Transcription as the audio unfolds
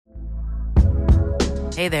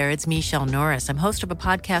Hey there, it's Michelle Norris. I'm host of a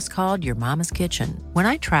podcast called Your Mama's Kitchen. When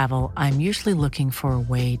I travel, I'm usually looking for a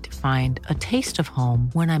way to find a taste of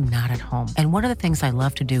home when I'm not at home. And one of the things I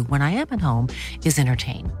love to do when I am at home is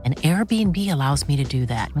entertain. And Airbnb allows me to do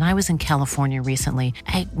that. When I was in California recently,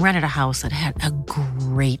 I rented a house that had a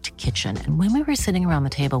great kitchen. And when we were sitting around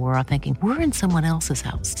the table, we were all thinking, we're in someone else's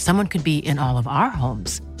house. Someone could be in all of our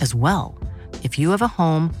homes as well. If you have a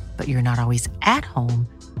home, but you're not always at home,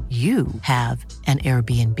 you have an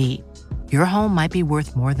Airbnb. Your home might be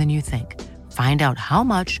worth more than you think. Find out how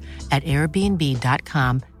much at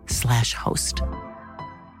airbnb.com/host.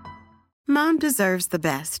 Mom deserves the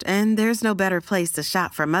best, and there's no better place to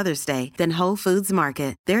shop for Mother's Day than Whole Foods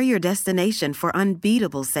Market. They're your destination for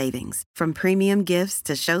unbeatable savings, from premium gifts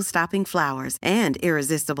to show-stopping flowers and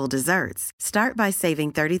irresistible desserts. Start by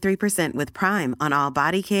saving 33% with Prime on all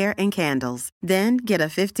body care and candles. Then get a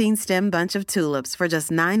 15-stem bunch of tulips for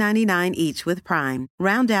just $9.99 each with Prime.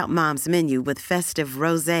 Round out Mom's menu with festive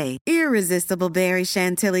rosé, irresistible berry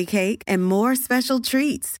chantilly cake, and more special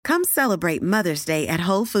treats. Come celebrate Mother's Day at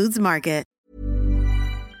Whole Foods Market.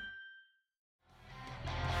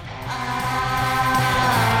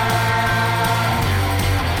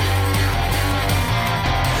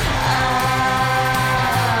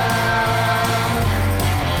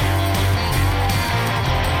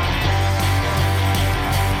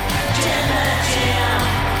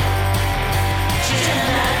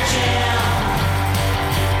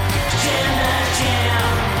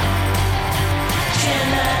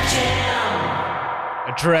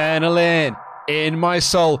 Adrenaline in my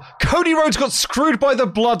soul. Cody Rhodes got screwed by the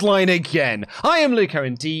Bloodline again. I am Luke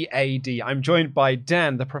Owen, DAD. I'm joined by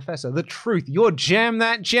Dan, the Professor, the Truth, your Jam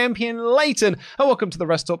That Champion, Leighton, and welcome to the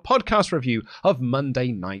Rest Stop podcast review of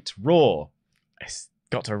Monday Night Raw. It's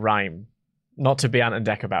got to rhyme. Not to be Ant and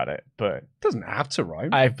Dec about it, but It doesn't have to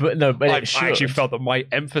rhyme. I actually felt that my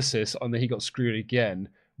emphasis on the he got screwed again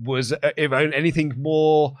was, if anything,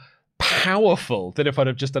 more powerful than if I'd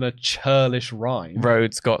have just done a churlish rhyme.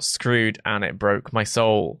 Rhodes got screwed and it broke my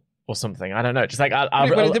soul or something. I don't know. Just like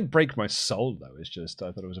It didn't break my soul though. It's just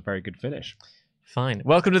I thought it was a very good finish. Fine.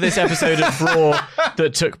 Welcome to this episode of Raw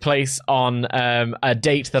that took place on a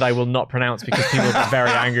date that I will not pronounce because people got very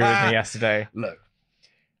angry with me yesterday. Look,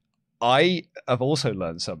 I have also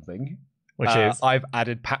learned something. Which is? I've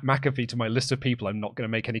added Pat McAfee to my list of people I'm not going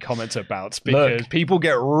to make any comments about because people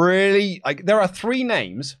get really like. There are 3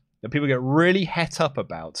 names that people get really het up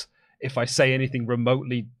about if I say anything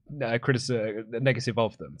remotely negative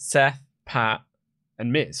of them. Seth, Pat,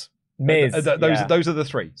 and Miz. Those are the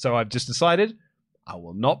 3. So I've just decided I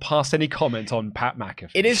will not pass any comment on Pat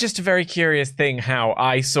McAfee. It is just a very curious thing how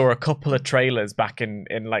I saw a couple of trailers back in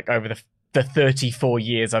like over the 34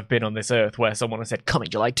 years I've been on this earth where someone has said, coming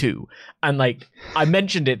July 2. And like, I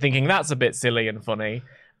mentioned it thinking that's a bit silly and funny.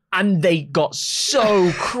 And they got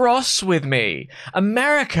so cross with me.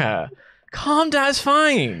 America, calm down, it's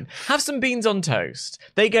fine. Have some beans on toast.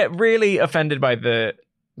 They get really offended by the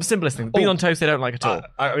simplest thing. Beans on toast, they don't like at all.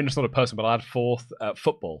 I mean, it's not a person, but I'll add 4th,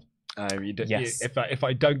 football. Yes. If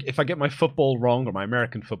I get my football wrong or my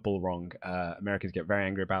American football wrong, Americans get very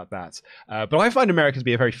angry about that. But I find America to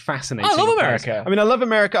be a very fascinating. I love place. America. I mean, I love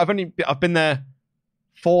America. I've been there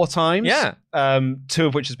 4 times. Yeah. 2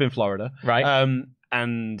 of which has been Florida. Right.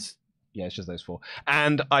 And yeah, it's just those 4.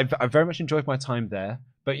 And I've very much enjoyed my time there.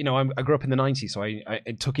 But, you know, I grew up in the 90s, so I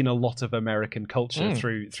took in a lot of American culture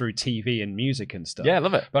through TV and music and stuff. Yeah, I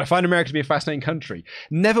love it. But I find America to be a fascinating country.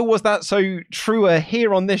 Never was that so truer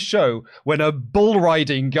here on this show when a bull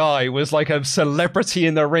riding guy was like a celebrity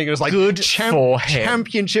in the ring. It was like Good for him.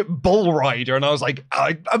 championship bull rider. And I was like,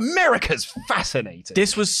 America's fascinating.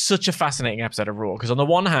 This was such a fascinating episode of Raw because on the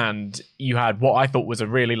one hand, you had what I thought was a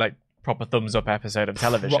really like proper thumbs up episode of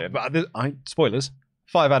television. Spoilers,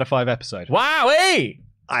 5 out of 5 episode. Wowee!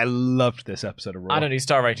 I loved this episode of Raw. I don't do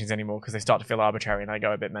star ratings anymore because they start to feel arbitrary and I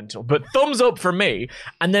go a bit mental. But thumbs up from me.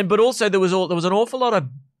 And then, but also there was an awful lot of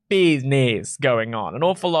business going on. An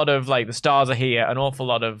awful lot of like the stars are here. An awful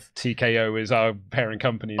lot of TKO is our parent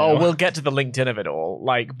company now. Oh, we'll get to the LinkedIn of it all.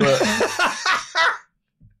 Like, but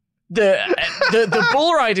the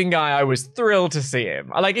bull riding guy, I was thrilled to see him.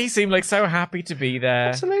 Like, he seemed like so happy to be there.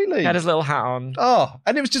 Absolutely. He had his little hat on. Oh,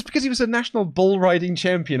 and it was just because he was a national bull riding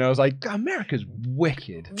champion. I was like, America's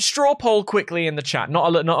wicked. Straw poll quickly in the chat.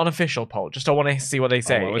 Not an official poll. Just I want to see what they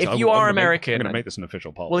say. If you are American, I'm going to make this an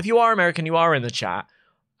official poll. Well, if you are American, you are in the chat.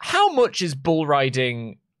 How much is bull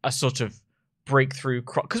riding a sort of breakthrough?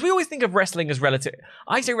 Because we always think of wrestling as relative.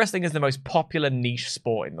 I say wrestling is the most popular niche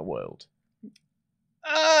sport in the world.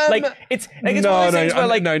 Like it's one of those things where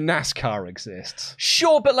like no, NASCAR exists.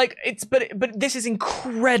 Sure, but like but this is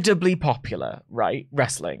incredibly popular, right?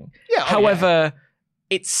 Wrestling. Yeah. However,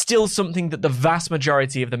 it's still something that the vast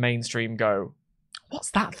majority of the mainstream go,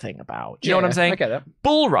 what's that thing about? Do you know what I'm saying? I get that.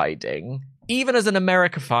 Bull riding, even as an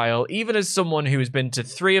Americophile, even as someone who has been to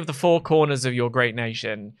 3 of the 4 corners of your great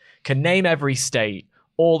nation, can name every state,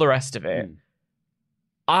 all the rest of it.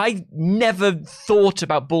 I never thought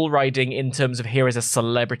about bull riding in terms of here is a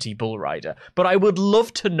celebrity bull rider, but I would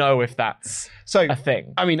love to know if that's a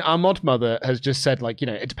thing. I mean, our mod mother has just said, like,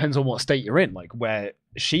 it depends on what state you're in. Like, where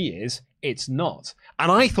she is, it's not. And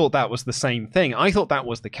I thought that was the same thing. I thought that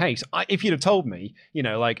was the case. If you'd have told me,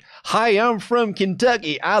 like, hi, I'm from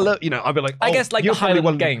Kentucky, I love, I'd be like, I guess like the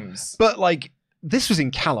Highland Games. But like, this was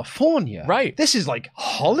in California. Right. This is like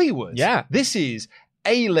Hollywood. Yeah. This is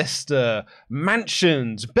A-lister,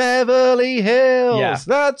 mansions, Beverly Hills. Yeah.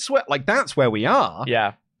 That's where we are.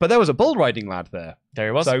 Yeah. But there was a bull riding lad there. There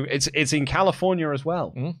he was. So it's in California as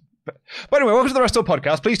well. But anyway, welcome to the Rest All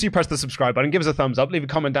Podcast. Please do press the subscribe button, give us a thumbs up, leave a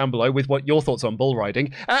comment down below with what your thoughts on bull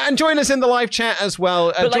riding, and join us in the live chat as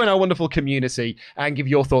well. Join our wonderful community and give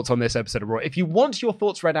your thoughts on this episode of Raw. If you want your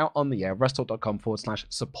thoughts read out on the air,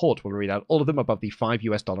 resttalk.com/support will read out all of them above the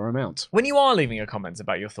 $5 amount. When you are leaving your comments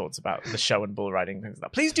about your thoughts about the show and bull riding, things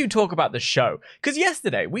like that, please do talk about the show. Because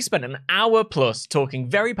yesterday we spent an hour plus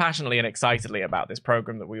talking very passionately and excitedly about this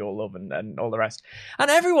program that we all love and all the rest.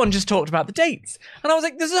 And everyone just talked about the dates. And I was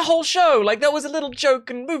like, this is a whole show. Like, that was a little joke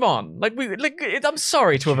and move on. I'm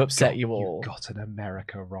sorry to have upset you all. You got an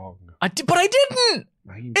America wrong. But I didn't.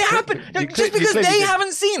 It happened. Just because they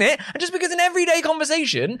haven't seen it, and just because in everyday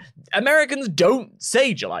conversation, Americans don't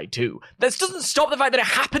say July 2. That doesn't stop the fact that it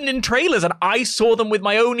happened in trailers and I saw them with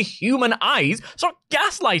my own human eyes. Stop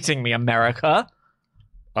gaslighting me, America.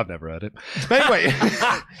 I've never heard it. But anyway.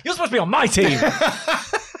 You're supposed to be on my team.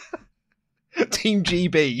 Team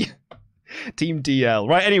GB. Team DL.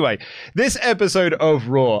 Right, anyway, this episode of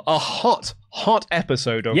Raw, a hot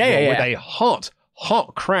episode of Raw with a hot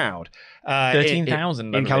crowd.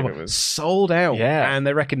 13,000 in California. Sold out. Yeah. And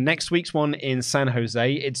they reckon next week's one in San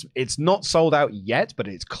Jose, it's not sold out yet, but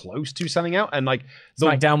it's close to selling out. And like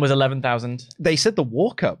SmackDown was 11,000. They said the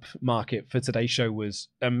walk-up market for today's show was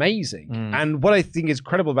amazing. And what I think is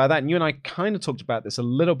incredible about that, and you and I kind of talked about this a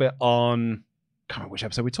little bit on... I can't remember which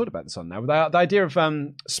episode we talked about this on now. The idea of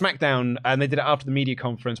SmackDown, and they did it after the media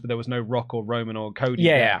conference, but there was no Rock or Roman or Cody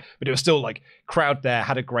there. But it was still like crowd there,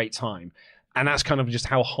 had a great time. And that's kind of just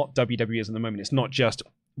how hot WWE is in the moment. It's not just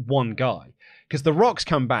one guy. Because The Rock's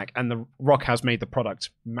come back, and The Rock has made the product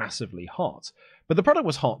massively hot. But the product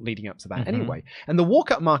was hot leading up to that anyway. And the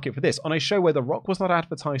walk-up market for this, on a show where The Rock was not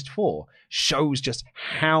advertised for, shows just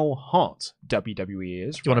how hot WWE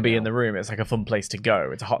is. Do you want to be in the room? It's like a fun place to go.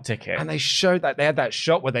 It's a hot ticket. And they showed that. They had that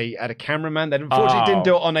shot where they had a cameraman. They unfortunately didn't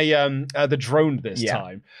do it on the drone this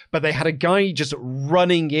time. But they had a guy just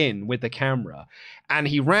running in with the camera. And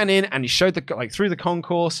he ran in and he showed through the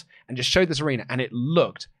concourse and just showed this arena. And it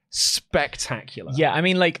looked spectacular. Yeah, I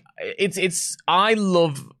mean, like, it's I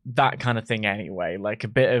love that kind of thing anyway. Like, a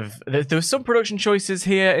bit of there were some production choices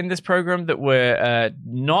here in this program that were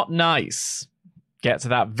not nice. Get to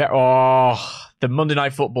that. The Monday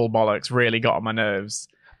Night Football bollocks really got on my nerves.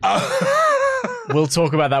 We'll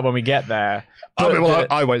talk about that when we get there.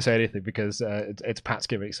 But, I won't say anything because it's Pat's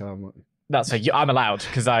gimmick, so I'm not... That's fair. I'm allowed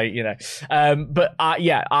because I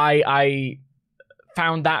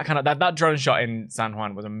found that kind of that drone shot in San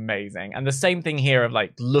Juan was amazing, and the same thing here of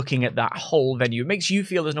like looking at that whole venue. It makes you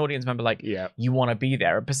feel as an audience member like you want to be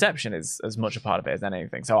there, and perception is as much a part of it as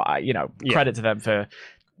anything. So credit to them for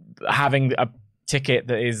having a ticket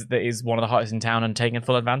that is one of the hottest in town and taking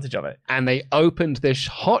full advantage of it. And they opened this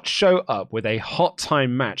hot show up with a hot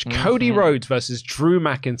time match. Cody Rhodes versus Drew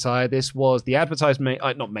McIntyre. This was the advertised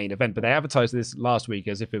not main event, but they advertised this last week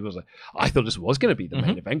as if it was I thought this was going to be the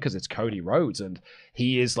main event because it's Cody Rhodes and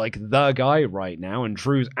he is like the guy right now and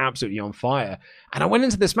Drew's absolutely on fire. And I went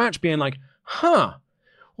into this match being like, well,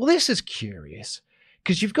 this is curious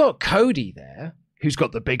because you've got Cody there who's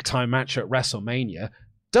got the big time match at WrestleMania.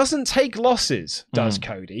 Doesn't take losses, does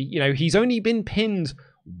Cody. He's only been pinned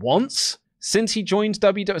once since he joined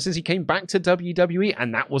WWE, since he came back to WWE,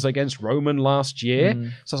 and that was against Roman last year.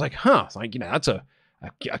 So I was like, that's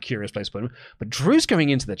a curious place to put him. But Drew's going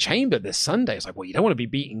into the chamber this Sunday. It's like, well, you don't want to be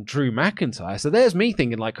beating Drew McIntyre. So there's me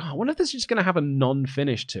thinking like, oh, I wonder if this is just going to have a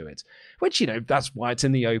non-finish to it. Which, you know, that's why it's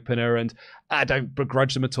in the opener. And I don't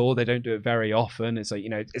begrudge them at all. They don't do it very often. It's like, you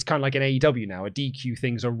know, it's kind of like an AEW now. A DQ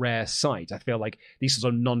thing's a rare sight. I feel like these sorts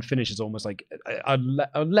of non-finishes almost like are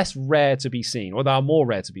less rare to be seen. Or they are more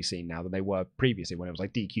rare to be seen now than they were previously when it was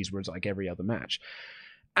like DQs were like every other match.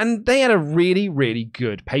 And they had a really, really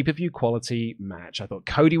good pay-per-view quality match. I thought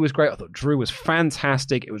Cody was great. I thought Drew was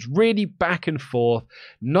fantastic. It was really back and forth.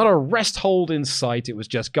 Not a rest hold in sight. It was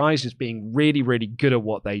just guys just being really, really good at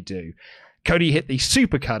what they do. Cody hit the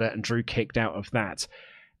super cutter and Drew kicked out of that.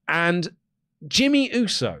 And Jimmy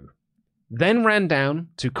Uso then ran down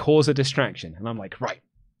to cause a distraction. And I'm like, right,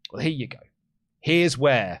 well, here you go. Here's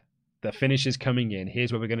where the finish is coming in.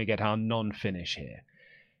 Here's where we're going to get our non-finish here.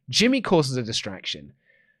 Jimmy causes a distraction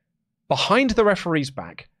behind the referee's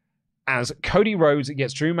back as Cody Rhodes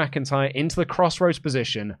gets Drew McIntyre into the crossroads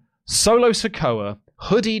position. Solo Sikoa,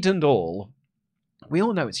 hoodied and all. We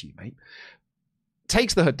all know it's you, mate.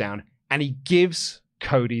 Takes the hood down and he gives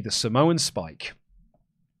Cody the Samoan spike.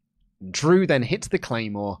 Drew then hits the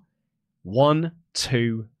Claymore. 1,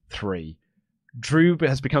 2, 3. Drew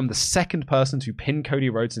has become the second person to pin Cody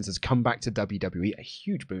Rhodes since his comeback to WWE. A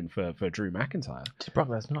huge boon for Drew McIntyre. Did Brock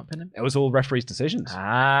Lesnar not pin him? It was all referees' decisions.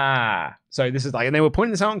 Ah. So this is like, and they were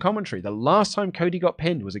pointing this out on commentary. The last time Cody got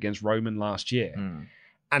pinned was against Roman last year.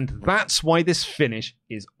 And that's why this finish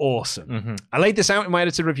is awesome. Mm-hmm. I laid this out in my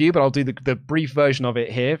edited review, but I'll do the brief version of it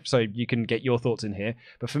here so you can get your thoughts in here.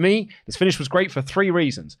 But for me, this finish was great for 3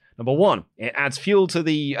 reasons. Number 1, it adds fuel to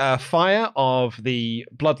the fire of the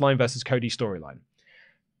Bloodline versus Cody storyline.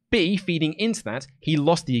 B, feeding into that, he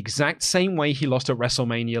lost the exact same way he lost at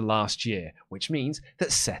WrestleMania last year, which means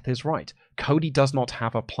that Seth is right. Cody does not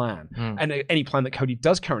have a plan. And any plan that Cody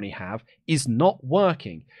does currently have is not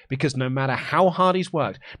working, because no matter how hard he's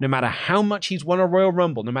worked, no matter how much he's won a Royal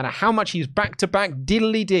Rumble, no matter how much he's back-to-back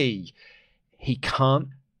diddly-dee, he can't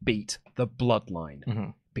beat the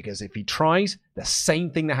Bloodline. Because if he tries, the same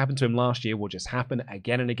thing that happened to him last year will just happen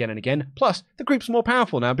again and again and again. Plus, the group's more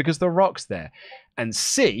powerful now because The Rock's there. And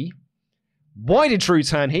C, why did Drew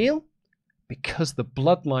turn heel? Because the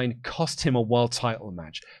Bloodline cost him a world title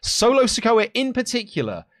match. Solo Sikoa, in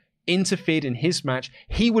particular, interfered in his match.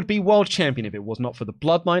 He would be world champion if it was not for the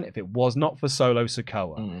Bloodline, if it was not for Solo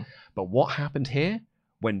Sikoa. But what happened here?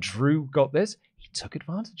 When Drew got this, he took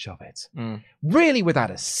advantage of it. Really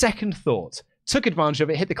without a second thought. Took advantage of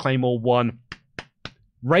it, hit the Claymore, won.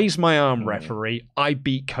 Raise my arm, referee. I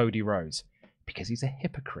beat Cody Rhodes. Because he's a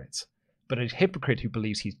hypocrite. But a hypocrite who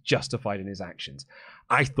believes he's justified in his actions.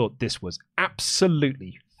 I thought this was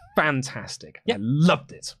absolutely fantastic. Yep. I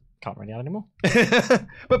loved it. Can't run out anymore.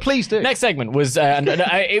 But please do. Next segment was, that's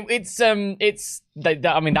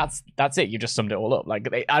it. You just summed it all up. Like,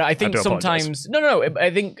 I think sometimes, apologize.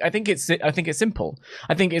 I think it's simple.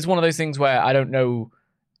 I think it's one of those things where I don't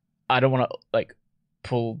want to like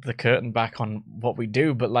pull the curtain back on what we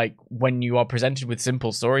do, but like when you are presented with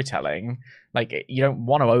simple storytelling, like you don't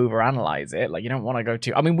want to overanalyze it. Like you don't want to go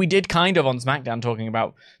to. I mean, we did kind of on SmackDown talking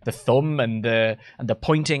about the thumb and the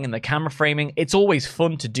pointing and the camera framing. It's always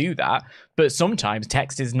fun to do that, but sometimes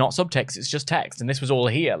text is not subtext; it's just text. And this was all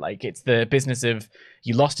here. Like it's the business of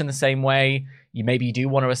you lost in the same way. You do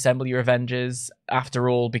want to assemble your Avengers after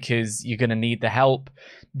all because you're going to need the help.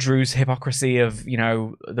 Drew's hypocrisy of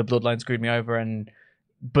the Bloodline screwed me over,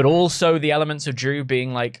 but also the elements of Drew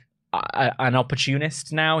being like an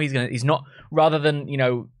opportunist now. He's not, rather than,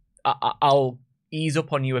 I'll ease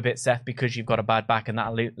up on you a bit, Seth, because you've got a bad back and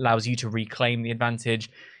that allows you to reclaim the advantage.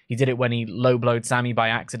 He did it when he low-blowed Sammy by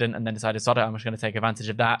accident and then decided, sod it, I'm just going to take advantage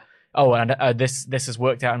of that. Oh, and this has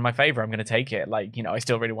worked out in my favor. I'm going to take it. Like, I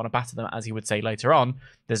still really want to batter them, as he would say later on.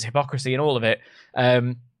 There's hypocrisy in all of it.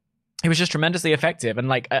 It was just tremendously effective. And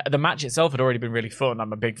like the match itself had already been really fun.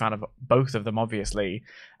 I'm a big fan of both of them, obviously.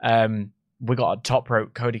 We got a top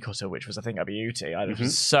rope Cody cutter, which was, I think, a beauty. I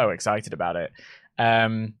was so excited about it.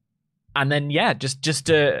 And then, yeah,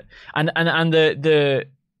 and the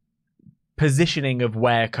positioning of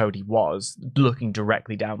where Cody was, looking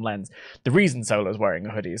directly down lens. The reason Solo's wearing a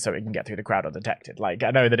hoodie is so he can get through the crowd undetected. Like, I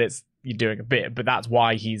know that you're doing a bit, but that's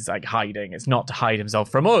why he's like hiding. It's not to hide himself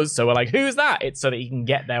from us. So we're like, who's that? It's so that he can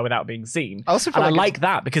get there without being seen. I like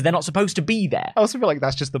that because they're not supposed to be there. I also feel like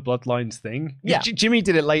that's just the Bloodlines thing. Yeah, Jimmy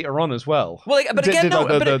did it later on as well. Well, like, but again,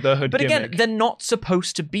 gimmick. they're not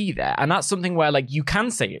supposed to be there, and that's something where like you can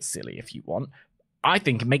say it's silly if you want. I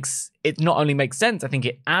think it not only makes sense, I think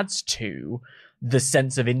it adds to the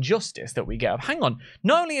sense of injustice that we get of, hang on,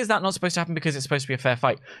 not only is that not supposed to happen because it's supposed to be a fair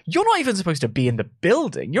fight, you're not even supposed to be in the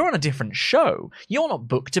building. You're on a different show. You're not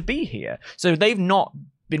booked to be here. So they've not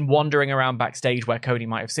been wandering around backstage where Cody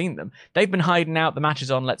might have seen them. They've been hiding out. The match is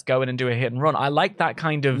on. Let's go in and do a hit and run. I like that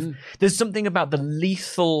kind of... There's something about the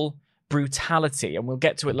lethal brutality, and we'll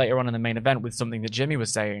get to it later on in the main event with something that Jimmy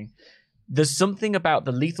was saying. There's something about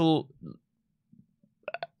the lethal,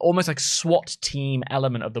 almost like SWAT team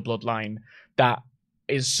element of the Bloodline that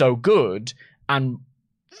is so good, and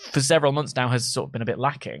for several months now has sort of been a bit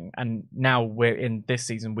lacking. And now we're in this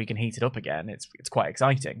season, we can heat it up again. It's quite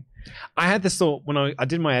exciting. I had this thought when I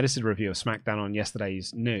did my edited review of SmackDown on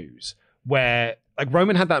yesterday's news, where like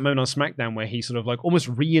Roman had that moment on SmackDown where he sort of like almost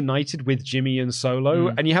reunited with Jimmy and Solo,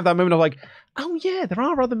 and you have that moment of like, oh yeah, there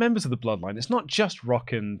are other members of the Bloodline. It's not just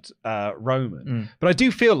Rock and Roman. But I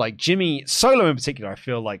do feel like Jimmy, Solo in particular,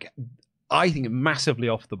 I think massively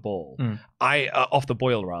off the ball. Off the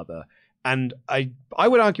boil rather. And I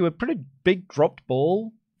would argue a pretty big dropped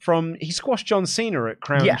ball from, he squashed John Cena at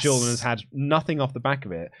Crown Jewel and has had nothing off the back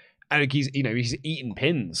of it. And he's eaten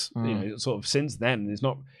pins, sort of since then.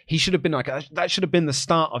 He should have been like, that should have been the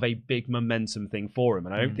start of a big momentum thing for him.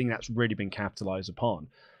 And I don't think that's really been capitalized upon.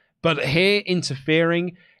 But here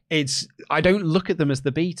interfering, I don't look at them as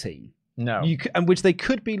the B team. No. And which they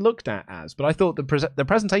could be looked at as. But I thought the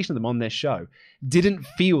presentation of them on this show didn't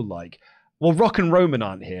feel like, well, Rock and Roman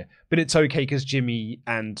aren't here, but it's okay because Jimmy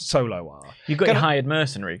and Solo are. You've got your hired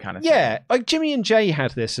mercenary kind of thing. Yeah, like Jimmy and Jay had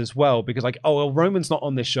this as well, because like, oh, well, Roman's not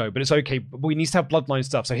on this show, but it's okay, but we need to have Bloodline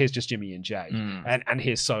stuff, so here's just Jimmy and Jay, and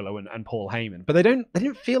here's Solo and Paul Heyman. But they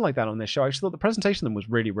didn't feel like that on this show. I actually thought the presentation of them was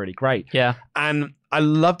really, really great. Yeah. And I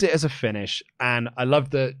loved it as a finish, and I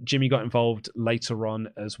loved that Jimmy got involved later on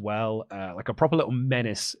as well, like a proper little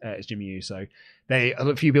menace as Jimmy Uso.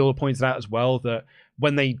 A few people pointed out as well that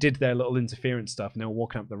when they did their little interference stuff and they were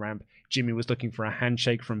walking up the ramp, Jimmy was looking for a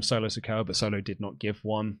handshake from Solo Sikoa, but Solo did not give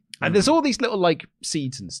one. And there's all these little like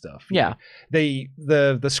seeds and stuff. Yeah. The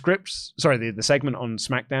segment on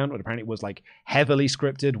SmackDown, what apparently was like heavily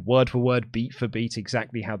scripted, word for word, beat for beat,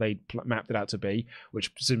 exactly how they mapped it out to be,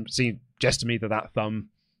 which seemed just to me that thumb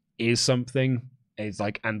is something. It's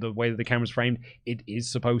like, and the way that the camera's framed, it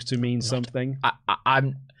is supposed to mean something.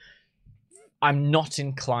 I'm not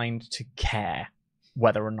inclined to care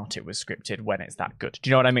whether or not it was scripted when it's that good. Do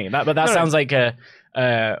you know what I mean? That sounds like a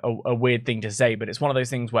weird thing to say, but it's one of those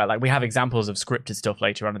things where like we have examples of scripted stuff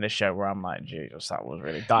later on in this show where I'm like, Jesus, that was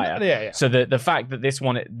really dire. Yeah. So the fact that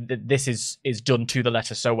this is done to the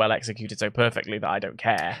letter so well executed so perfectly that I don't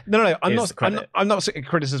care. No. I'm not a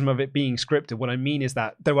criticism of it being scripted. What I mean is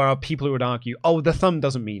that there are people who would argue, oh, the thumb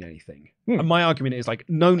doesn't mean anything. And my argument is like,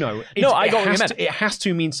 no. I got what you meant. It has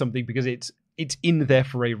to mean something because it's in there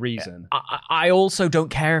for a reason. I also don't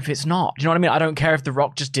care if it's not. Do you know what I mean? I don't care if The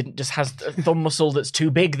Rock just has a thumb muscle that's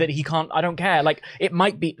too big that he can't. I don't care. Like, it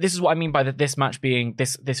might be. This is what I mean by this match being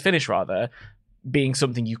this finish rather being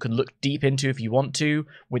something you can look deep into if you want to,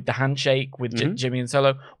 with the handshake with Jimmy and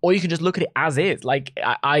Solo, or you can just look at it as is. Like,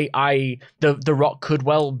 the Rock could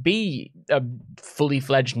well be a fully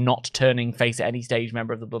fledged, not turning face at any stage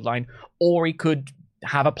member of the Bloodline, or he could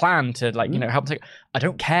have a plan to help take. I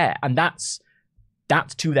don't care, and that's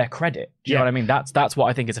to their credit. Do you know what I mean? That's what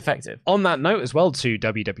I think is effective. On that note as well, to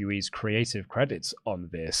WWE's creative credits on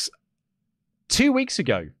this, 2 weeks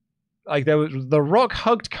ago, like The Rock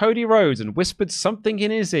hugged Cody Rhodes and whispered something in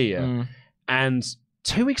his ear, and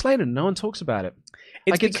 2 weeks later, no one talks about it.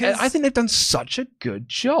 I think they've done such a good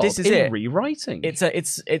job in rewriting. It's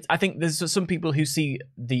I think there's some people who see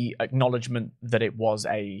the acknowledgement that it was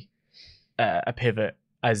a pivot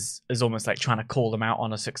as almost like trying to call them out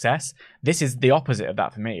on a success. This is the opposite of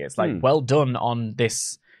that for me. It's like, well done on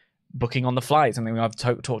this booking on the fly. It's something I've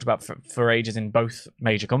talked about for ages in both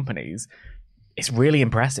major companies. It's really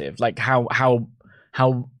impressive. Like how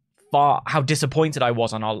disappointed I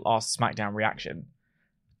was on our SmackDown reaction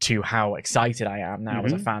to how excited I am now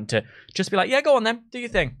as a fan to just be like, yeah, go on then, do your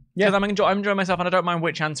thing. Yeah, because I'm enjoying myself and I don't mind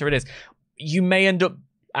which answer it is. You may end up,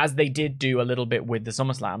 as they did do a little bit with the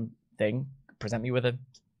SummerSlam thing, present me with a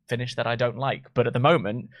finish that I don't like. But at the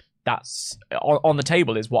moment, that's on the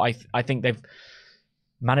table is what I think they've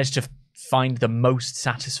managed to find the most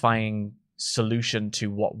satisfying solution to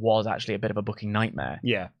what was actually a bit of a booking nightmare.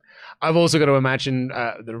 Yeah. I've also got to imagine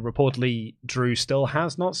that reportedly Drew still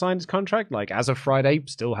has not signed his contract. Like, as of Friday,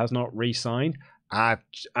 still has not re-signed. And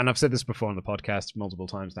I've said this before on the podcast multiple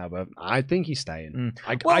times now, but I think he's staying.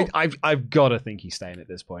 I've got to think he's staying at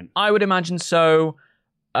this point. I would imagine so.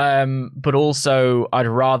 But also, I'd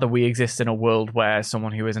rather we exist in a world where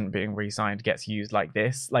someone who isn't being re-signed gets used like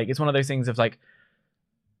this. Like, it's one of those things of like,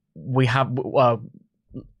 we have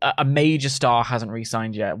a major star hasn't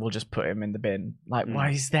re-signed yet. We'll just put him in the bin. Like,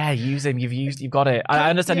 why is there? Use him. You've got it. I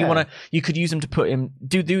understand you could use him to put him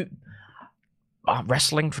do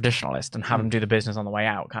wrestling traditionalist and have him do the business on the way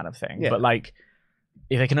out kind of thing. Yeah. But like,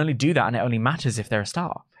 if they can only do that, and it only matters if they're a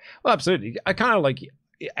star. Well, absolutely. I kind of like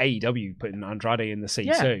AEW putting Andrade in the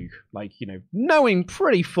C2, like, knowing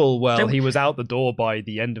pretty full well he was out the door by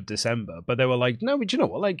the end of December, but they were like, no, but you know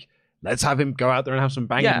what, like, let's have him go out there and have some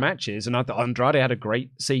banging matches. And I thought Andrade had a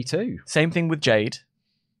great C2. Same thing with Jade.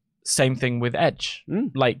 Same thing with Edge.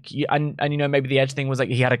 Like, and maybe the Edge thing was like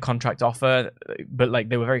he had a contract offer, but like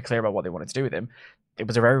they were very clear about what they wanted to do with him. It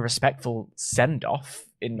was a very respectful send-off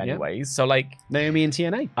in many ways. So like Naomi and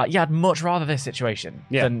TNA. I'd much rather this situation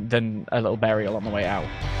than a little burial on the way out.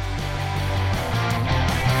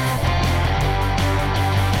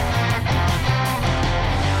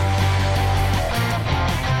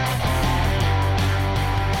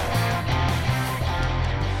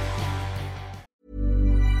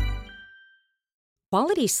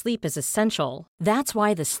 Quality sleep is essential. That's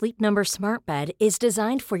why the Sleep Number Smart Bed is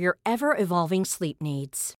designed for your ever-evolving sleep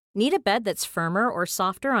needs. Need a bed that's firmer or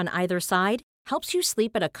softer on either side? Helps you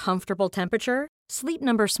sleep at a comfortable temperature? Sleep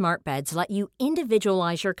Number Smart Beds let you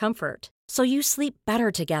individualize your comfort, so you sleep better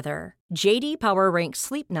together. J.D. Power ranks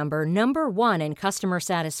Sleep Number number 1 in customer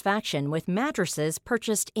satisfaction with mattresses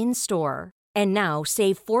purchased in-store. And now,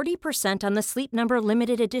 save 40% on the Sleep Number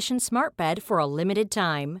Limited Edition Smart Bed for a limited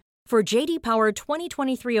time. For J.D. Power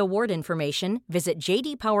 2023 award information, visit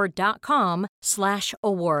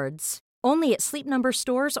jdpower.com/awards. Only at Sleep Number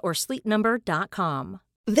stores or sleepnumber.com.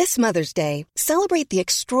 This Mother's Day, celebrate the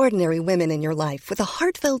extraordinary women in your life with a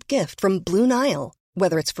heartfelt gift from Blue Nile.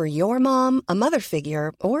 Whether it's for your mom, a mother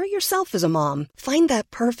figure, or yourself as a mom, find that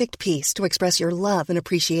perfect piece to express your love and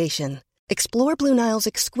appreciation. Explore Blue Nile's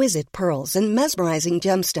exquisite pearls and mesmerizing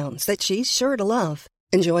gemstones that she's sure to love.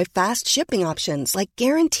 Enjoy fast shipping options like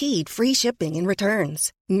guaranteed free shipping and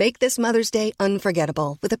returns. Make this Mother's Day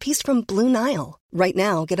unforgettable with a piece from Blue Nile. Right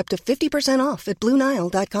now, get up to 50% off at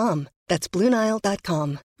BlueNile.com. That's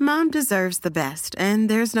BlueNile.com. Mom deserves the best, and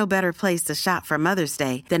there's no better place to shop for Mother's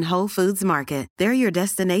Day than Whole Foods Market. They're your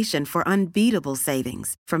destination for unbeatable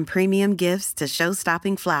savings, from premium gifts to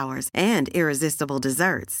show-stopping flowers and irresistible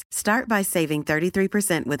desserts. Start by saving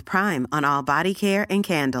 33% with Prime on all body care and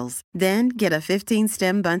candles. Then get a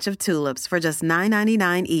 15-stem bunch of tulips for just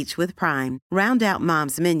 $9.99 each with Prime. Round out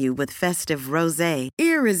Mom's menu with festive rosé,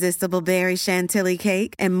 irresistible berry chantilly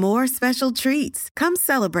cake, and more special treats. Come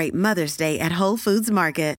celebrate Mother's Day at Whole Foods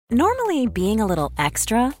Market. Normally, being a little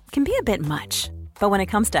extra can be a bit much, but when it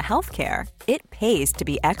comes to healthcare, it pays to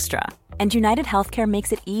be extra. And United Healthcare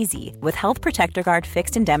makes it easy with Health Protector Guard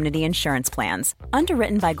fixed indemnity insurance plans.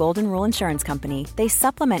 Underwritten by Golden Rule Insurance Company, they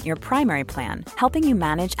supplement your primary plan, helping you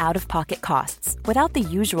manage out-of-pocket costs without the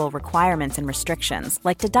usual requirements and restrictions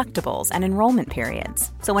like deductibles and enrollment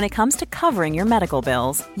periods. So when it comes to covering your medical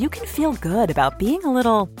bills, you can feel good about being a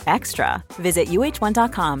little extra. Visit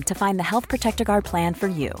uh1.com to find the Health Protector Guard plan for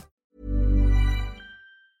you.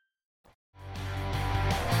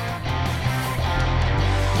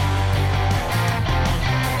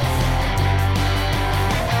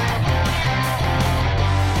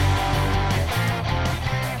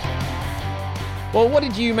 Well, what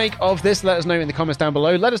did you make of this? Let us know in the comments down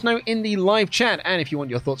below. Let us know in the live chat. And if you want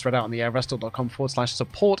your thoughts read out on the air,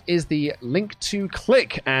 wrestle.com/support is the link to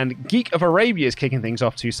click. And Geek of Arabia is kicking things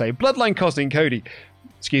off to say, Bloodline costing Cody,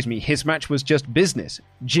 his match was just business.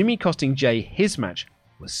 Jimmy costing Jay his match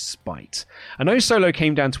was spite. I know Solo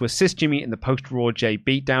came down to assist Jimmy in the post-Raw Jay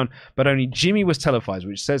beatdown, but only Jimmy was televised,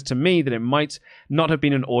 which says to me that it might not have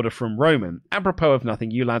been an order from Roman. Apropos of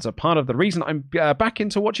nothing, you lads are part of the reason I'm back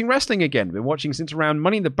into watching wrestling again. Been watching since around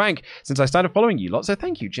Money in the Bank since I started following you lot, so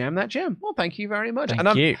thank you, Jam That Jam. Well, thank you very much.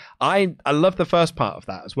 Thank you. I love the first part of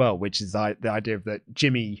that as well, which is the idea of that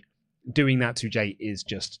Jimmy doing that to Jay is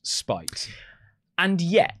just spite. And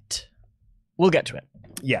yet, we'll get to it.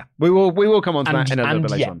 Yeah, we will come on to that in a little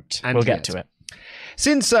bit later on. And we'll get to it.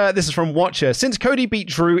 Since, this is from Watcher, since Cody beat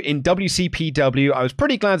Drew in WCPW, I was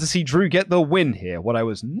pretty glad to see Drew get the win here. What I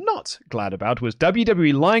was not glad about was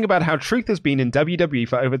WWE lying about how truth has been in WWE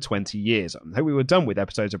for over 20 years. I hope we were done with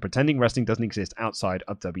episodes of pretending wrestling doesn't exist outside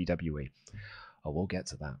of WWE. Oh, we'll get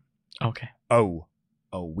to that. Okay. Oh,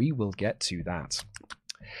 we will get to that.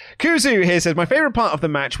 Kuzu here says, my favorite part of the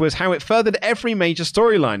match was how it furthered every major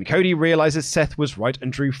storyline. Cody realizes Seth was right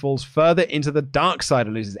and Drew falls further into the dark side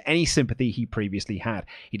and loses any sympathy he previously had.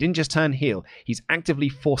 He didn't just turn heel, he's actively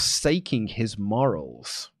forsaking his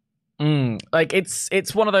morals. Like it's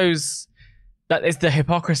one of those, that is the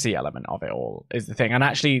hypocrisy element of it all is the thing. And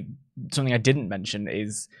actually something I didn't mention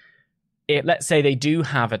is, let's say they do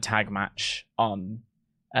have a tag match on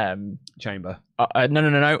Chamber.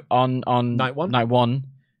 No. On Night one? Night one,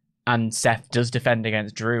 and Seth does defend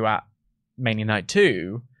against Drew at Mania Night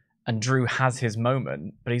 2, and Drew has his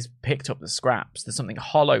moment, but he's picked up the scraps. There's something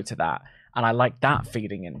hollow to that, and I like that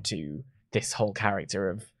feeding into this whole character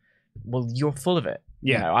of, well, you're full of it.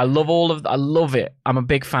 Yeah. You know, I love it. I'm a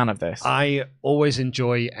big fan of this. I always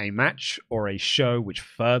enjoy a match or a show which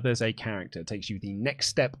furthers a character, takes you the next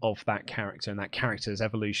step of that character and that character's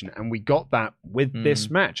evolution. And we got that with this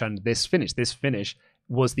match and this finish. This finish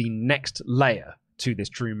was the next layer to this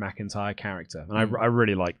Drew McIntyre character. And I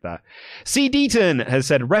really like that. C. Deaton has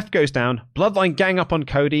said, ref goes down, Bloodline gang up on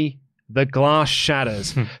Cody, the glass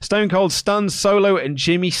shatters. Stone Cold stuns Solo and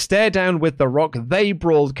Jimmy, stare down with The Rock. They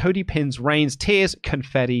brawled. Cody pins Reigns. Tears,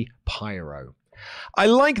 confetti, pyro. I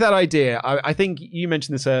like that idea. I think you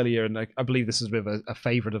mentioned this earlier, and I believe this is a bit of a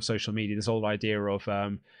favorite of social media, this old idea of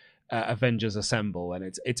Avengers Assemble, and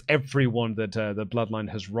it's everyone that the Bloodline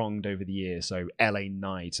has wronged over the years. So LA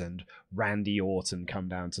Knight and Randy Orton come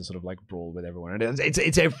down to sort of like brawl with everyone, and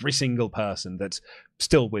it's every single person that's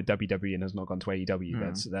still with WWE and has not gone to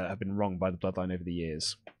AEW that have been wronged by the Bloodline over the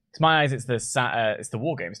years. To my eyes, it's the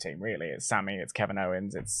War Games team. Really, it's Sammy, it's Kevin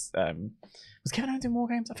Owens, it's was Kevin Owens in War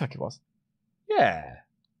Games? I feel like he was. Yeah.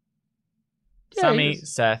 Sammy,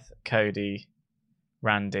 Seth, Cody,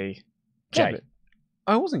 Randy, Jay.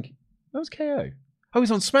 I wasn't. That was KO. Oh,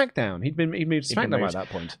 he's on SmackDown. He moved to SmackDown at that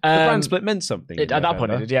point. The brand split meant something. At that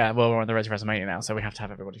point, it did. Yeah. Well, we're on the road to WrestleMania now, so we have to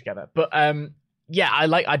have everybody together. But yeah, I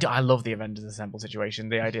love the Avengers Assemble situation.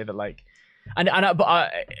 The idea that like, in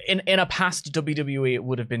a past WWE, it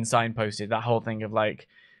would have been signposted, that whole thing of like,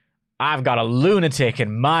 I've got a lunatic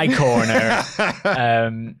in my corner,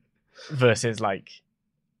 versus like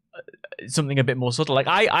something a bit more subtle. Like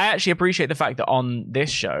I actually appreciate the fact that on this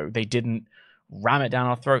show they didn't ram it down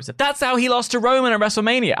our throats. That's how he lost to Roman at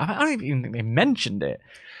WrestleMania. I don't even think they mentioned it.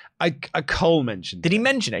 Cole mentioned. Did he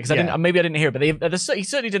mention it? Because I didn't hear it, but he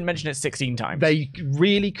certainly didn't mention it 16 times. They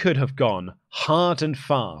really could have gone hard and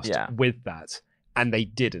fast with that, and they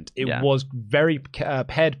didn't. It was very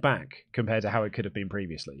pared back compared to how it could have been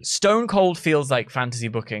previously. Stone Cold feels like fantasy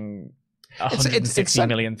booking 160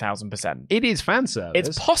 million thousand %. It is fan service.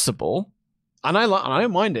 It's possible, and I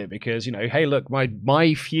don't mind it because, you know, hey, look,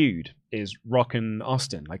 my feud is Rock and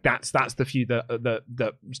Austin. Like that's the feud that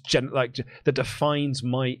defines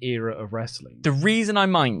my era of wrestling. The reason I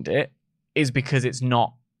mind it is because it's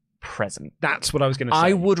not present. That's what I was going to say.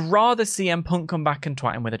 I would rather CM Punk come back and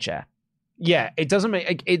twat him with a chair. Yeah,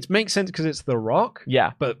 it makes sense because it's The Rock.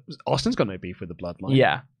 Yeah, but Austin's got no beef with the Bloodline.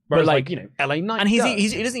 Yeah, whereas, like you know, LA Knight, and he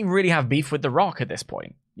doesn't even really have beef with The Rock at this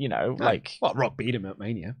point. You know, Rock beat him at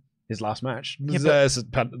Mania. His last match.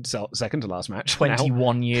 Second to last match.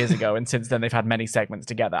 21 years ago, and since then they've had many segments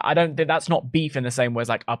together. I don't think that's not beef in the same way as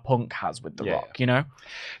like a Punk has with The Rock, you know?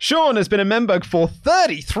 Sean has been a member for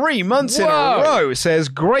 33 months in a row. Says,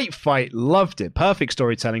 great fight, loved it. Perfect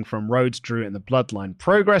storytelling from Rhodes, Drew, and the Bloodline.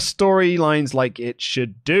 Progress storylines like it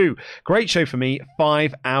should do. Great show for me.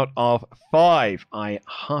 5 out of 5. I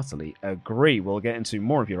heartily agree. We'll get into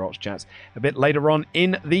more of your Ops chats a bit later on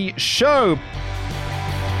in the show.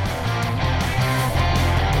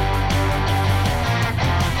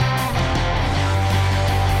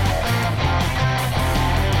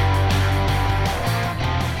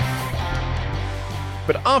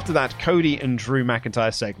 But after that Cody and Drew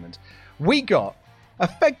McIntyre segment, we got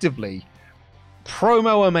effectively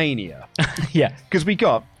promo-a-mania. Yeah. Because we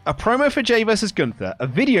got a promo for Jay versus Gunther, a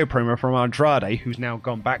video promo from Andrade, who's now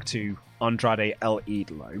gone back to Andrade El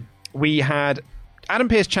Idolo. We had Adam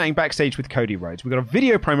Pearce chatting backstage with Cody Rhodes. We got a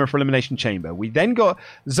video promo for Elimination Chamber. We then got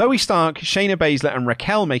Zoe Stark, Shayna Baszler, and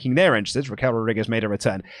Raquel making their entrances. Raquel Rodriguez made a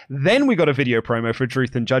return. Then we got a video promo for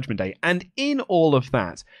Truth and Judgment Day. And in all of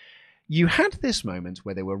that, you had this moment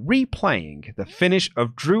where they were replaying the finish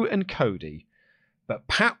of Drew and Cody, but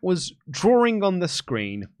Pat was drawing on the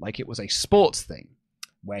screen like it was a sports thing,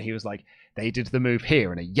 where he was like, they did the move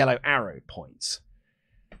here and a yellow arrow points.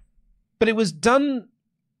 But it was done,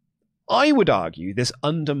 I would argue, this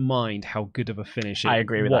undermined how good of a finish it was. I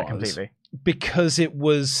agree with that completely. Because it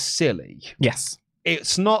was silly. Yes.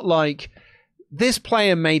 It's not like, this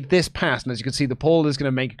player made this pass, and as you can see, the ball is going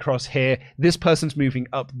to make across here. This person's moving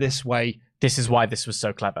up this way. This is why this was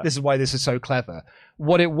so clever. This is why this is so clever.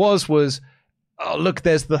 What it was, oh, look,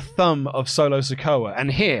 there's the thumb of Solo Sikoa.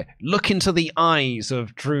 And here, look into the eyes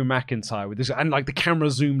of Drew McIntyre with this, and like the camera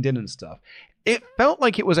zoomed in and stuff. It felt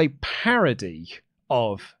like it was a parody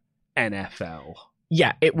of NFL.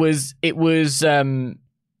 Yeah, it was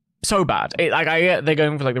So bad. I get they're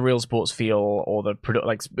going for like the real sports feel or the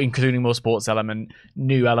like including more sports element,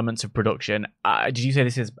 new elements of production. Did you say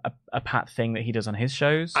this is a Pat thing that he does on his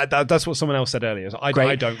shows? That's what someone else said earlier.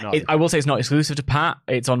 I don't know. I will say it's not exclusive to Pat.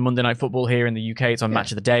 It's on Monday Night Football here in the UK. It's on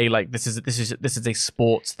Match of the Day. Like this is a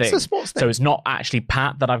sports thing. It's a sports thing. So it's not actually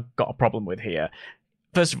Pat that I've got a problem with here.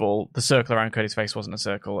 First of all, the circle around Cody's face wasn't a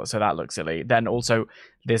circle, so that looks silly. Then also,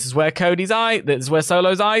 this is where this is where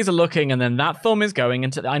Solo's eyes are looking, and then that thumb is going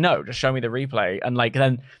into. I know, just show me the replay, and like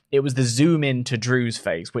then it was the zoom in to Drew's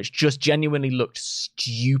face, which just genuinely looked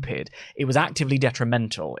stupid. It was actively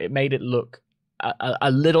detrimental. It made it look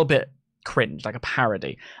a little bit cringe, like a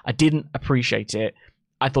parody. I didn't appreciate it.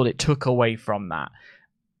 I thought it took away from that.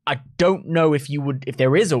 I don't know if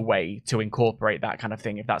there is a way to incorporate that kind of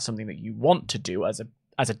thing, if that's something that you want to do as a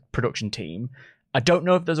production team. I don't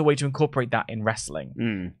know if there's a way to incorporate that in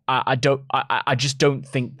wrestling. I just don't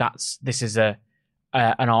think this is an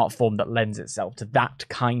art form that lends itself to that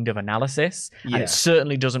kind of analysis. And it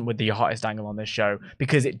certainly doesn't with the hottest angle on this show,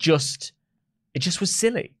 because it just was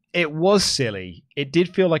silly. It was silly. It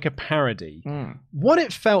did feel like a parody. What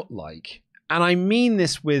it felt like, and I mean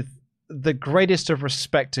this with the greatest of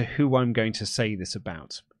respect to who I'm going to say this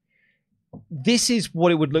about, this is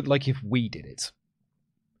what it would look like if we did it.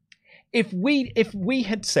 If we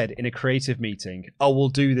had said in a creative meeting, oh, we'll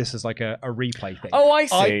do this as like a replay thing. Oh, I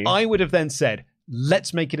see. I would have then said,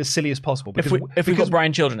 let's make it as silly as possible. Because if we got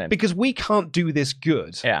Brian Children in. Because we can't do this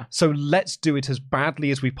good. Yeah. So let's do it as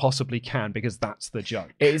badly as we possibly can, because that's the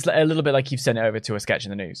joke. It's a little bit like you've sent it over to a sketch in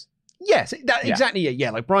the news. Yes, exactly. Yeah,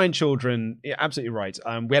 like Brian Children, absolutely right.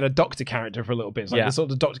 We had a doctor character for a little bit. It's like the sort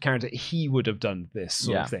of doctor character, he would have done this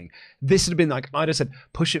sort of thing. This would have been like, I'd have said,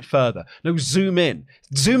 push it further. No, zoom in.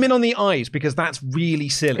 Zoom in on the eyes, because that's really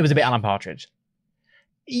silly. It was a bit Alan Partridge.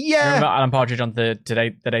 Yeah. Remember Alan Partridge on the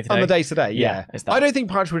Day Today? On the Day Today, yeah. I don't think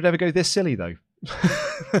Partridge would ever go this silly, though.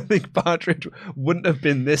 I think Partridge wouldn't have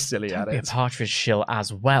been this silly at it. Be a Partridge shill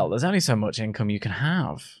as well. There's only so much income you can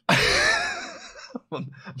have.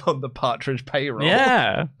 on the Partridge payroll.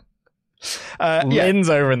 Yeah. Lynn's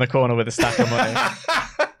over in the corner with a stack of money.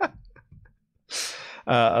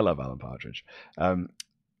 I love Alan Partridge. When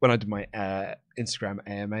I did my Instagram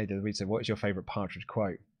AMA the other week, said, what is your favourite Partridge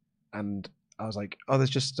quote? And I was like, oh, there's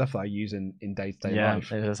just stuff that I use in day-to-day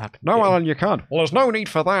life. It does happen. No, Alan, you can't. Well, there's no need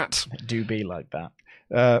for that. It do be like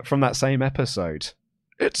that. From that same episode.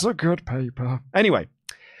 It's a good paper. Anyway.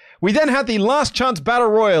 We then had the last chance battle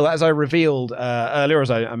royal, as I revealed earlier,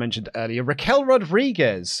 as I mentioned earlier. Raquel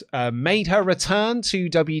Rodriguez made her return to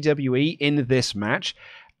WWE in this match.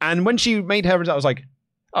 And when she made her return, I was like,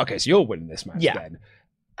 okay, so you're winning this match then.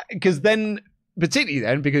 Particularly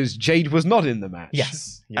then, because Jade was not in the match.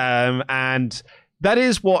 Yes. Yeah. And that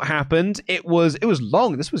is what happened. It was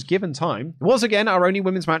long. This was given time. It was, again, our only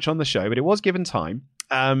women's match on the show, but it was given time.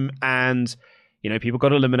 And you know, people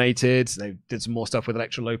got eliminated. They did some more stuff with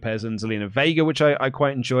Elektra Lopez and Zelina Vega, which I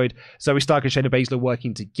quite enjoyed. Zoe Stark and Shayna Baszler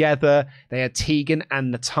working together. They had Tegan and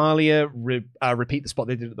Natalia repeat the spot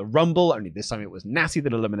they did at the Rumble, only this time it was Natty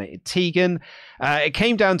that eliminated Tegan. It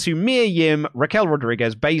came down to Mia Yim, Raquel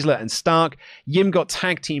Rodriguez, Baszler, and Stark. Yim got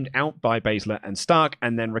tag teamed out by Baszler and Stark,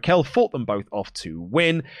 and then Raquel fought them both off to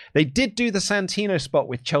win. They did do the Santino spot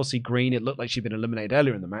with Chelsea Green. It looked like she'd been eliminated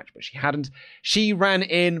earlier in the match, but she hadn't. She ran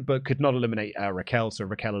in, but could not eliminate Raquel, so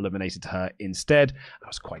Raquel eliminated her instead. I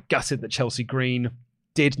was quite gutted that Chelsea Green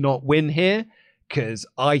did not win here, because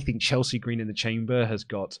I think Chelsea Green in the chamber has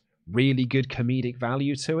got really good comedic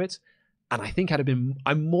value to it, and I think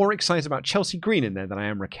I'm more excited about Chelsea Green in there than I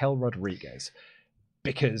am Raquel Rodriguez,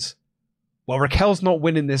 because, well, Raquel's not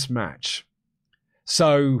winning this match,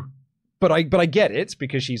 so but I get it,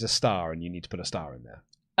 because she's a star and you need to put a star in there.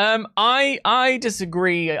 I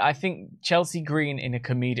disagree. I think Chelsea Green in a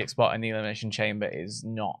comedic spot in the Elimination Chamber is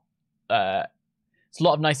not. It's a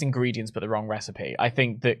lot of nice ingredients, but the wrong recipe. I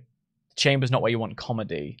think that Chamber's not where you want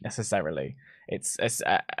comedy necessarily. It's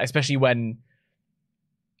especially when,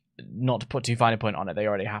 not to put too fine a point on it, they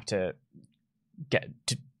already have to get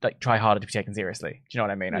to try harder to be taken seriously. Do you know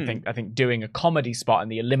what I mean? I think doing a comedy spot in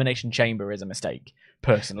the Elimination Chamber is a mistake.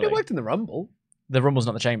 Personally, it worked in the Rumble. The Rumble's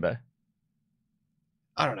not the Chamber.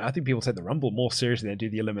 I don't know. I think people take the Rumble more seriously than they do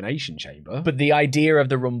the Elimination Chamber. But the idea of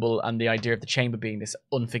the Rumble and the idea of the Chamber being this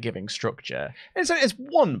unforgiving structure... It's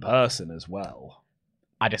one person as well.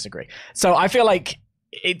 I disagree. So I feel like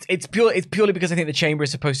it's purely because I think the Chamber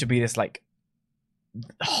is supposed to be this like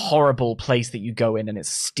horrible place that you go in and it's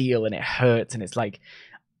steel and it hurts and it's like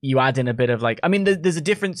you add in a bit of like... I mean, there's a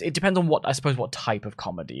difference. It depends on what type of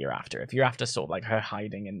comedy you're after. If you're after sort of like her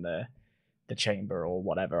hiding in the chamber or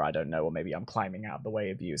whatever, I don't know, or maybe I'm climbing out the way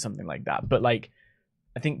of you, something like that. But like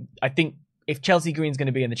think if Chelsea Green's going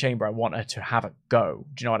to be in the chamber, I want her to have a go.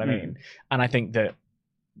 Do you know what I mean? And I think that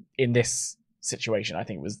in this situation, I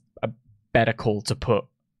think it was a better call to put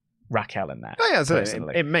Raquel in there. Oh yeah, so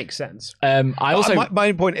it makes sense. I also my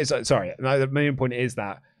main point is the main point is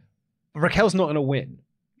that Raquel's not going to win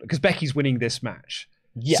because Becky's winning this match.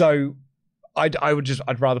 Yeah. So I'd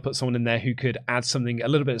rather put someone in there who could add something, a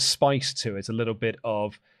little bit of spice to it, a little bit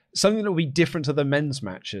of something that will be different to the men's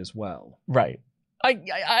match as well. Right.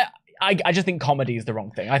 I just think comedy is the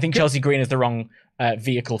wrong thing. I think Chelsea Green is the wrong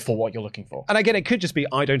vehicle for what you're looking for. And again, it could just be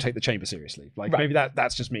I don't take the chamber seriously. Like Right. maybe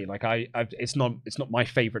that's just me. Like it's not my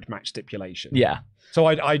favorite match stipulation. Yeah. So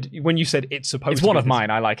I when you said it's supposed, It's to one be of this,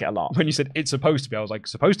 mine. I like it a lot. When you said it's supposed to be, I was like,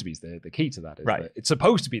 supposed to be is the key to that. Is Right. that it's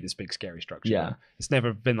supposed to be this big scary structure. Yeah. It's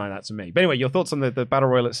never been like that to me. But anyway, your thoughts on the battle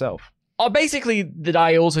royal itself? Basically, that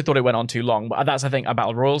I also thought it went on too long. But that's, I think,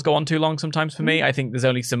 battle royals go on too long sometimes for me. I think there's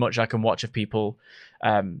only so much I can watch of people.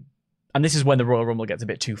 And this is when the Royal Rumble gets a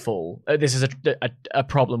bit too full. This is a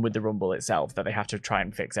problem with the Rumble itself that they have to try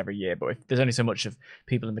and fix every year. But if there's only so much of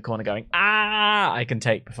people in the corner going, I can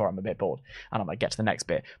take before I'm a bit bored. And I'm like, get to the next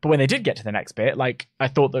bit. But when they did get to the next bit, like, I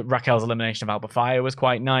thought that Raquel's elimination of Alba Fire was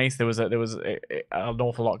quite nice. There was an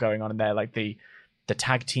awful lot going on in there. Like the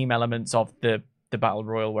tag team elements of the Battle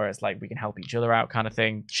Royal where it's like we can help each other out kind of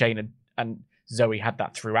thing. Shane and Zoe had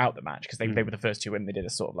that throughout the match because they were the first two in. They did a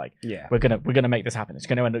sort of like, we're gonna make this happen. It's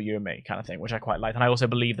gonna end up you and me kind of thing, which I quite liked. And I also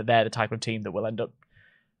believe that they're the type of team that will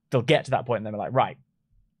they'll get to that point and then they're like, right,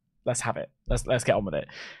 let's have it. Let's get on with it.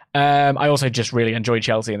 I also just really enjoyed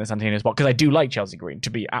Chelsea in the Santino spot because I do like Chelsea Green. To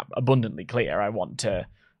be abundantly clear, I want to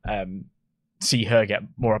see her get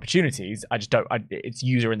more opportunities. I just don't. It's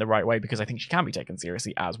use her in the right way because I think she can be taken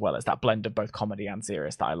seriously as well as that blend of both comedy and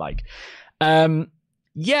serious that I like.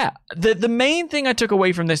 Yeah, the main thing I took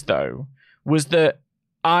away from this, though, was that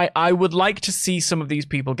I would like to see some of these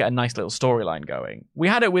people get a nice little storyline going. We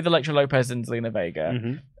had it with Elektra Lopez and Zelina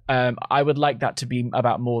Vega. I would like that to be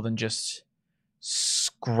about more than just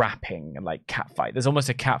scrapping and like catfight. There's almost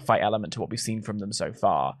a catfight element to what we've seen from them so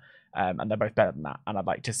far, and they're both better than that. And I'd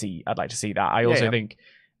like to see that. I also think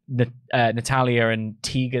Natalia and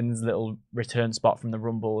Tegan's little return spot from the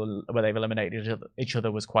Rumble where they've eliminated each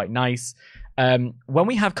other was quite nice. When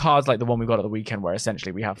we have cards like the one we got at the weekend where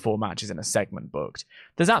essentially we have 4 matches in a segment booked,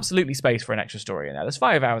 there's absolutely space for an extra story in there. There's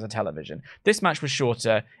 5 hours of television. This match was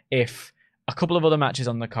shorter if a couple of other matches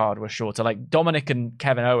on the card were shorter. Like Dominic and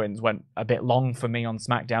Kevin Owens went a bit long for me on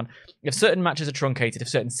SmackDown. If certain matches are truncated,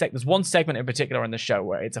 there's one segment in particular on the show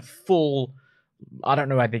where it's a full... I don't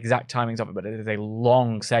know the exact timings of it, but it is a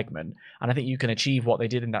long segment. And I think you can achieve what they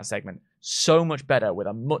did in that segment so much better with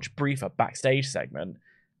a much briefer backstage segment.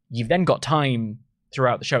 You've then got time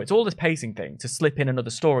throughout the show. It's all this pacing thing to slip in another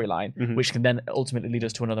storyline, which can then ultimately lead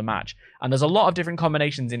us to another match. And there's a lot of different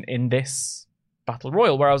combinations in this Battle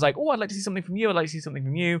Royal where I was like, oh, I'd like to see something from you. I'd like to see something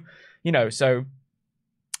from you. You know, so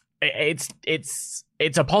it's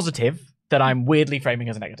a positive that I'm weirdly framing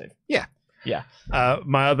as a negative. Yeah. Yeah.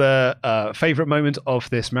 My other favorite moment of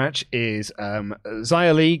this match is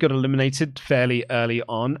Xia Li got eliminated fairly early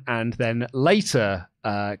on, and then later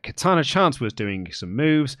Katana Chance was doing some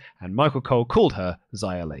moves, and Michael Cole called her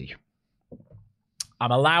Xia Li.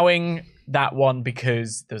 I'm allowing that one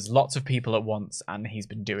because there's lots of people at once, and he's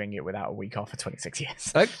been doing it without a week off for 26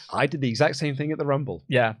 years. I did the exact same thing at the Rumble.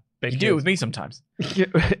 Yeah. You do it with me sometimes.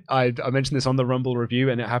 I mentioned this on the Rumble review,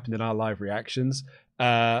 and it happened in our live reactions.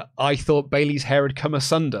 I thought Bayley's hair had come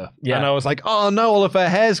asunder. Yeah. And I was like, oh no, all of her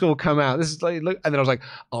hair's will come out. This is like, look. And then I was like,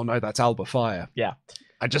 oh no, that's Alba Fire. Yeah.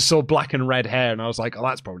 I just saw black and red hair, and I was like, oh,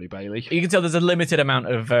 that's probably Bayley. You can tell there's a limited amount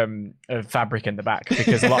of fabric in the back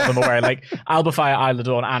because a lot of them are wearing, like, Alba Fire, Isla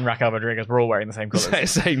Dawn, and Raquel Rodriguez were all wearing the same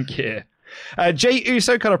colours. Same gear. Jey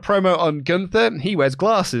Uso cut a promo on Gunther. He wears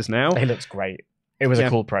glasses now. He looks great. It was a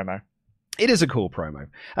cool promo. It is a cool promo.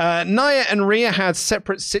 Nia and Rhea had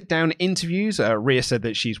separate sit-down interviews. Rhea said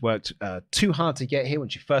that she's worked too hard to get here. When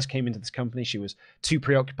she first came into this company, she was too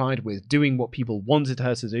preoccupied with doing what people wanted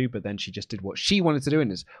her to do, but then she just did what she wanted to do and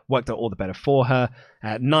has worked out all the better for her.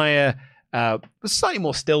 Nia was slightly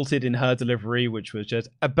more stilted in her delivery, which was just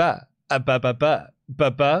ba ba ba ba ba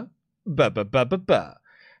ba ba ba ba ba ba.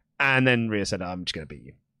 And then Rhea said, I'm just going to beat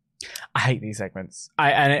you. I hate these segments.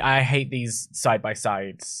 I hate these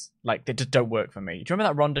side-by-sides. Like, they just don't work for me. Do you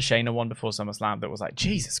remember that Ronda Shayna one before SummerSlam that was like,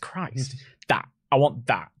 Jesus Christ, that. I want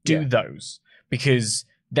that. Do those. Because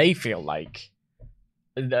they feel like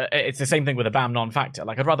it's the same thing with a Bam non-factor.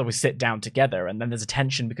 Like, I'd rather we sit down together and then there's a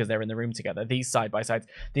tension because they're in the room together. These side-by-sides.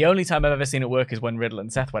 The only time I've ever seen it work is when Riddle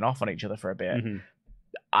and Seth went off on each other for a bit.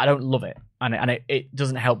 I don't love it. And it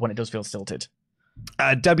doesn't help when it does feel stilted.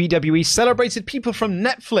 WWE celebrated people from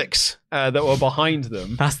Netflix that were behind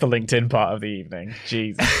them. That's the LinkedIn part of the evening.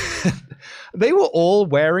 Jeez. They were all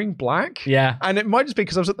wearing black. Yeah. And it might just be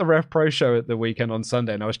because I was at the Rev Pro show at the weekend on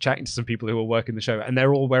Sunday and I was chatting to some people who were working the show and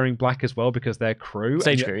they're all wearing black as well because they're crew.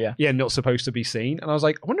 Stage crew, yeah. Yeah, not supposed to be seen. And I was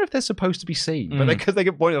like, I wonder if they're supposed to be seen. But because they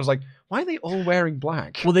get pointed, I was like, why are they all wearing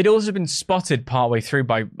black? Well, they'd also been spotted partway through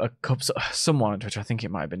by someone on Twitter, I think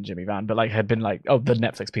it might have been Jimmy Van, but like had been like, oh, the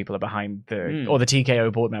Netflix people are behind or the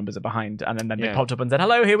TKO board members are behind. And then they popped up and said,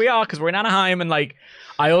 hello, here we are, because we're in Anaheim. And like,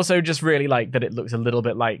 I also just really like that it looks a little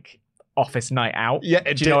bit like Office Night Out. Yeah,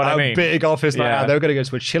 do you know what I mean? Big Office Night Out. They were going to go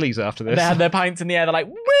to a Chili's after this. They had their pints in the air. They're like,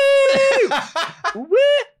 woo!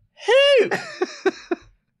 Woo-hoo!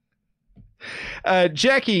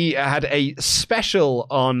 Jackie had a special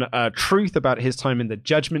on Truth about his time in the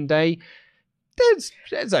Judgment Day. It's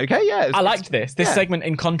okay, yeah. I liked this segment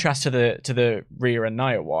in contrast to the Rhea and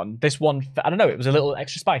Nia one. This one, I don't know, it was a little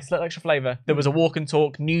extra spice, a little extra flavor. There was a walk and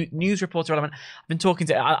talk news reporter element. I've been talking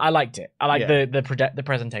to. I liked it. I like the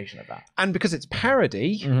presentation of that. And because it's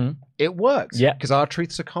parody, it works. Yeah, because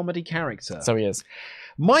R-Truth's a comedy character. So he is.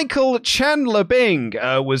 Michael Chandler Bing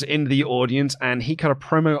was in the audience and he cut a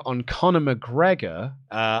promo on Conor McGregor.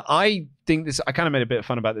 I think this. I kind of made a bit of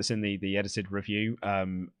fun about this in the edited review.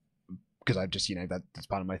 Because I just, that's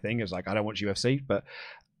part of my thing. It was like, I don't watch UFC, but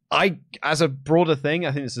as a broader thing,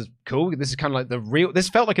 I think this is cool. This is kind of like this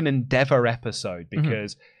felt like an Endeavor episode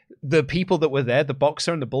because the people that were there, the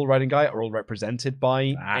boxer and the bull riding guy, are all represented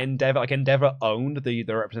by Endeavor. Like Endeavor owned the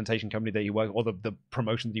representation company that he works, or the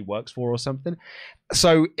promotion that he works for or something.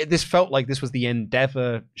 So this felt like this was the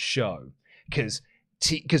Endeavor show because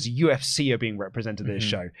UFC are being represented in this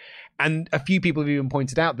show. And a few people have even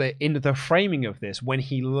pointed out that in the framing of this, when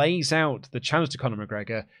he lays out the challenge to Conor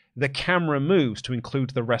McGregor, the camera moves to include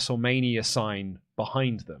the WrestleMania sign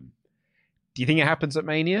behind them. Do you think it happens at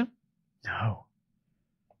Mania? No.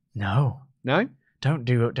 No? Don't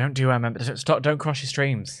don't cross your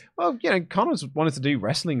streams. Well, Conor's wanted to do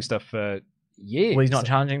wrestling stuff for years. Well, he's not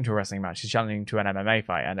challenging to a wrestling match. He's challenging to an MMA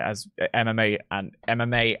fight. And as MMA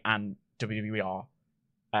and WWE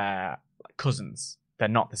are cousins. They're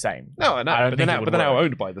not the same. No, I know. But they're now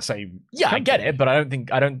owned by the same. Yeah, company. I get it, but I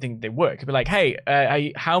don't think they work. It'd be like,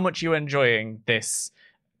 hey, how much are you enjoying this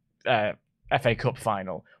FA Cup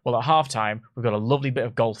final? Well, at halftime, we've got a lovely bit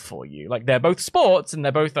of golf for you. Like they're both sports and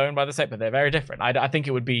they're both owned by the same, but they're very different. I think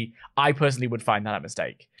it would be. I personally would find that a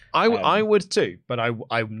mistake. I would too, but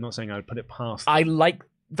I'm not saying I would put it past them.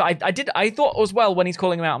 I thought as well when he's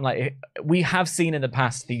calling him out, I'm like, we have seen in the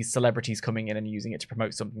past these celebrities coming in and using it to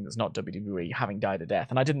promote something that's not WWE having died a death,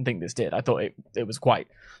 and I didn't think this did. I thought it was quite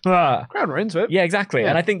crowd were into it. Yeah, exactly.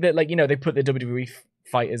 Yeah. And I think that they put the WWE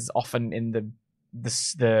fighters often in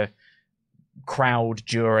the crowd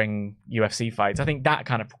during UFC fights. I think that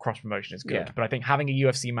kind of cross promotion is good, but I think having a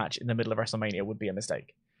UFC match in the middle of WrestleMania would be a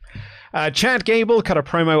mistake. Chad Gable cut a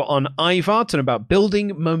promo on Ivar talking about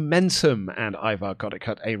building momentum, and Ivar got to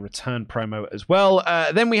cut a return promo as well.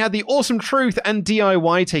 Then we had the Awesome Truth and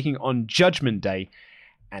DIY taking on Judgment Day,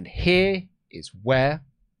 and here is where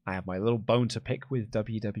I have my little bone to pick with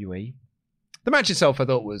WWE. The match itself I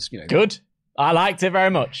thought was good. I liked it very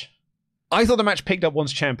much. I thought the match picked up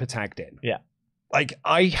once Ciampa tagged in. Yeah, like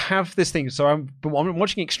I have this thing. So I'm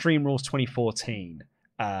watching Extreme Rules 2014.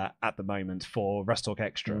 At the moment for WrestleTalk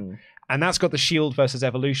Extra. And that's got the Shield versus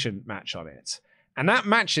Evolution match on it. And that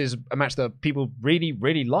match is a match that people really,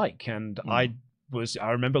 really like. And I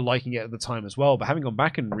remember liking it at the time as well, but having gone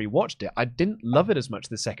back and rewatched it, I didn't love it as much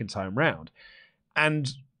the second time round.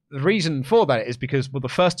 And the reason for that is because, the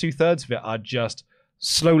first 2/3 of it are just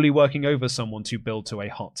slowly working over someone to build to a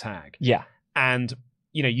hot tag. Yeah. And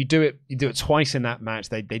you do it twice in that match.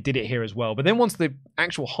 They did it here as well. But then once the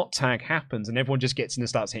actual hot tag happens and everyone just gets in and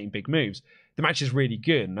starts hitting big moves, the match is really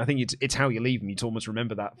good. And I think it's how you leave them. You almost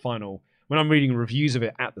remember that final. When I'm reading reviews of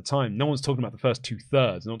it at the time, no one's talking about the first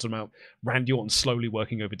 2/3. They're not talking about Randy Orton slowly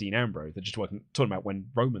working over Dean Ambrose. They're just talking about when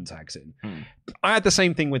Roman tags in. I had the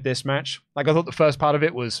same thing with this match. Like I thought the first part of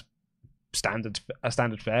it was standard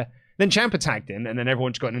fare. Then Ciampa tagged in, and then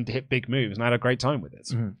everyone just got in to hit big moves, and I had a great time with it.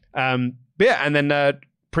 But yeah, and then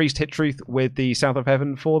Priest hit Truth with the South of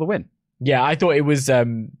Heaven for the win. Yeah, I thought it was.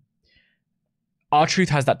 R-Truth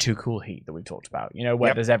has that too cool heat that we talked about.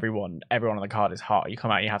 Where there's everyone on the card is hot. You come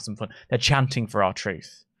out, and you have some fun. They're chanting for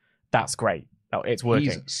R-Truth. That's great. It's working.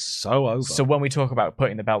 He's so over. So when we talk about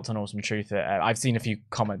putting the belt on Awesome Truth, I've seen a few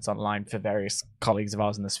comments online for various colleagues of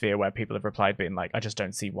ours in the sphere where people have replied being like, I just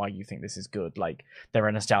don't see why you think this is good. Like, they're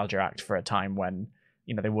a nostalgia act for a time when,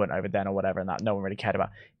 they weren't over then or whatever, and that no one really cared about.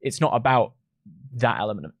 It's not about that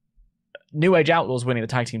element New Age Outlaws winning the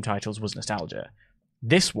tag team titles was nostalgia.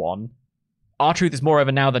 This one, R-Truth is more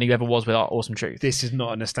over now than he ever was with Awesome Truth. This is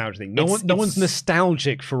not a nostalgia thing. No one's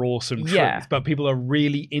nostalgic for Awesome Truth, but people are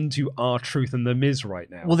really into R-Truth and The Miz right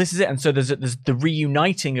now. Well, this is it. And so there's the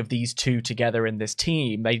reuniting of these two together in this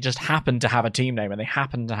team. They just happen to have a team name and they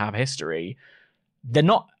happen to have history.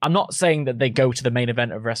 I'm not saying that they go to the main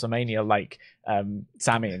event of WrestleMania like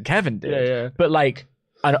Sammy and Kevin did, but like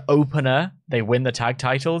an opener, they win the tag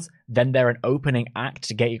titles, then they're an opening act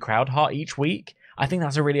to get your crowd hot each week. I think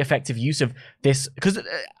that's a really effective use of this, because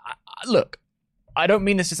look, I don't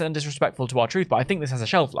mean this to sound disrespectful to R-Truth, but I think this has a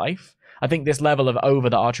shelf life. I think this level of over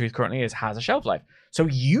that R-Truth currently has a shelf life. So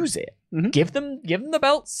use it. Mm-hmm. Give them the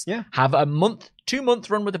belts. Yeah. Have a 2-month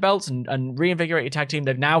run with the belts and reinvigorate your tag team.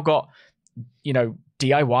 They've now got,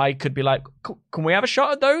 DIY could be like, can we have a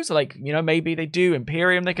shot at those? Like, maybe they do.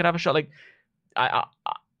 Imperium, they could have a shot. Like,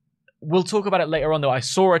 we'll talk about it later on, though. I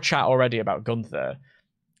saw a chat already about Gunther.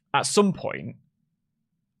 At some point,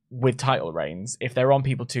 with title reigns, if they're on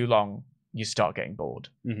people too long, you start getting bored.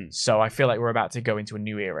 Mm-hmm. So I feel like we're about to go into a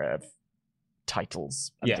new era of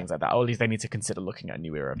titles and things like that. Or at least they need to consider looking at a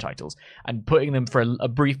new era of titles. And putting them for a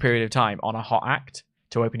brief period of time on a hot act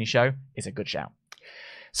to open your show is a good shout.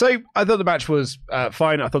 So I thought the match was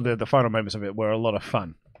fine. I thought the final moments of it were a lot of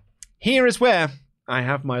fun. Here is where I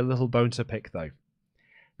have my little bone to pick, though.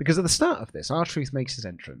 Because at the start of this, R-Truth makes his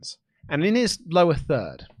entrance. And in his lower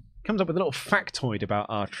third, comes up with a little factoid about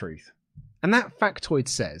R-Truth. And that factoid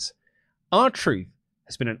says, R-Truth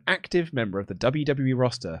has been an active member of the WWE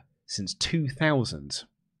roster since 2000.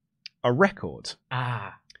 A record.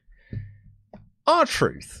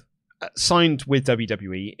 R-Truth signed with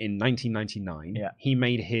WWE in 1999. Yeah. He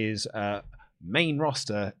made his main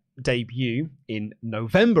roster debut in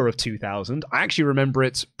November of 2000. I actually remember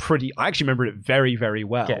it very, very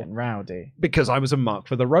well. Getting rowdy. Because I was a mark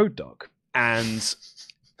for the Road Dogg. And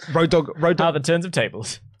Road Dogg. How the turns of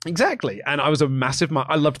tables. Exactly. And I was a massive mark.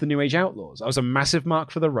 I loved the New Age Outlaws. I was a massive mark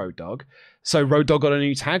for the Road Dogg. So Road Dogg got a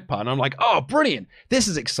new tag partner. I'm like, oh, brilliant. This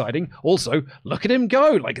is exciting. Also, look at him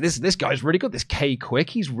go. Like, this guy's really good. This K Quick,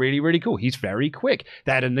 he's really, really cool. He's very quick.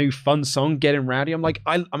 They had a new fun song, Getting Rowdy. I'm like,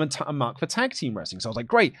 I'm a mark for tag team wrestling. So I was like,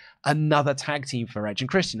 great. Another tag team for Edge and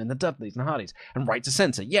Christian and the Dudleys and Hardys and Right to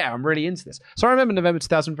Censor. Yeah, I'm really into this. So I remember November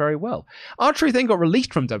 2000 very well. R-Truth then got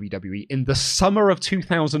released from WWE in the summer of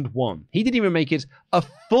 2001. He didn't even make it a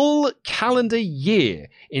full calendar year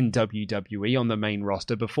in WWE on the main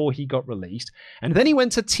roster before he got released. And then he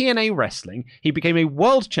went to TNA Wrestling. He became a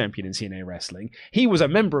world champion in TNA Wrestling. He was a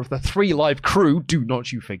member of the 3 Live crew, do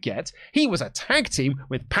not you forget. He was a tag team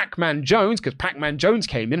with Pac-Man Jones, because Pac-Man Jones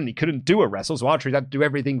came in and he couldn't do a wrestle, so R-Truth had to do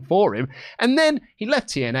everything for him. And then he left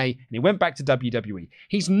TNA and he went back to WWE.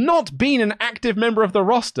 He's not been an active member of the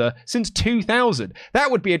roster since 2000. That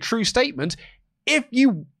would be a true statement if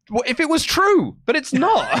it was true, but it's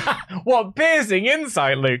not. What piercing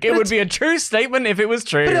insight, Luke. It would be a true statement if it was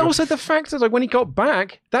true. But also the fact is, like, when he got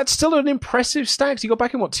back, that's still an impressive stack. He got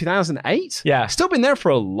back in, 2008? Yeah. Still been there for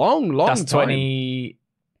a long that's time.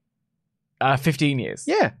 15 years.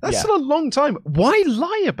 Yeah, that's still a long time. Why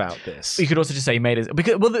lie about this? You could also just say he made it...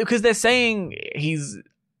 Because they're saying he's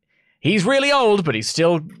really old, but he's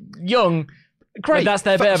still young. Great. That's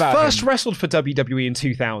their bit about First him. Wrestled for WWE in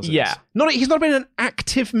 2000. Yeah. He's not been an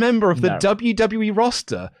active member of the WWE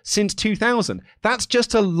roster since 2000. That's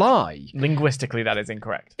just a lie. Linguistically, that is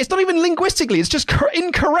incorrect. It's not even linguistically. It's just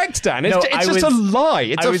incorrect, Dan. It's just a lie.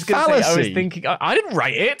 It's a fallacy. I was thinking... I didn't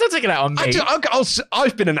write it. Don't take it out on me.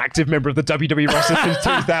 I've been an active member of the WWE roster since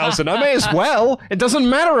 2000. I may as well. It doesn't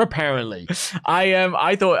matter, apparently.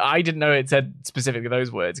 I thought... I didn't know it said specifically those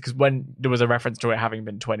words, because when there was a reference to it having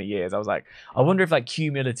been 20 years, I was like... I wonder if, like,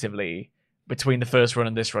 cumulatively between the first run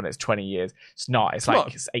and this run, it's 20 years. It's not. It's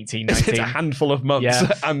like it's 18, 19. It's a handful of months,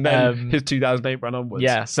 and then his 2008 run onwards.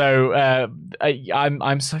 Yeah. So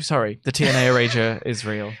I'm so sorry. The TNA Erasure is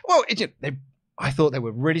real. Well, I thought they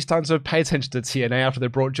were really starting to pay attention to TNA after they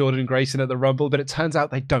brought Jordan Grace in at the Rumble, but it turns out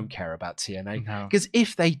they don't care about TNA. Because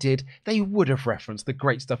if they did, they would have referenced the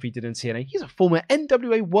great stuff he did in TNA. He's a former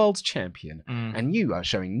NWA World Champion, and you are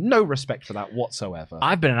showing no respect for that whatsoever.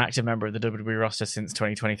 I've been an active member of the WWE roster since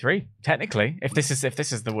 2023. Technically, if this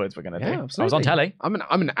is the words we're going to do. Absolutely. I was on telly.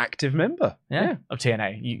 I'm an active member. Yeah. Of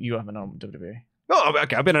TNA. You haven't on WWE. Oh,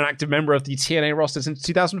 okay. I've been an active member of the TNA roster since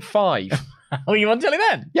 2005. Oh, you on telly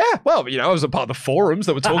then? Yeah. Well, I was a part of the forums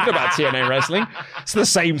that were talking about TNA wrestling. It's the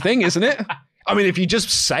same thing, isn't it? I mean, if you just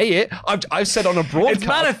say it, I've said on a broadcast. It's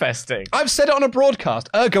manifesting. I've said it on a broadcast.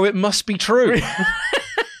 Ergo, it must be true.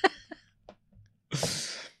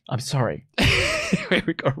 I'm sorry.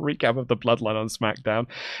 We got a recap of the Bloodline on SmackDown.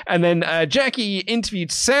 And then Jackie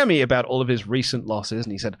interviewed Sammy about all of his recent losses,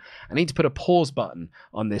 and he said, I need to put a pause button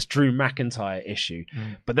on this Drew McIntyre issue.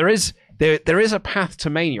 But there is a path to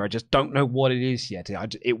Mania. I just don't know what it is yet.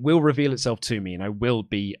 It will reveal itself to me, and I will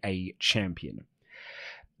be a champion.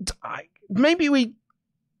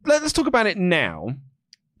 Let's talk about it now,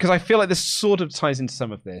 because I feel like this sort of ties into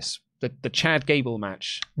some of this. The Chad Gable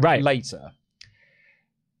match later.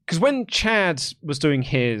 Because when Chad was doing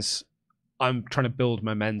his, I'm trying to build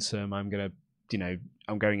momentum, I'm going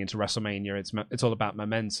into WrestleMania, it's all about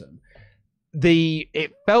momentum.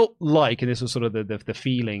 It felt like, and this was sort of the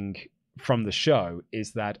feeling from the show,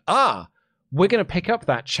 is that, we're going to pick up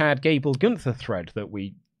that Chad Gable Gunther thread that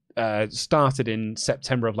we started in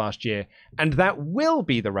September of last year, and that will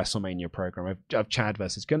be the WrestleMania program of Chad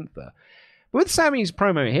versus Gunther. But with Sammy's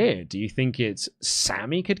promo here, do you think it's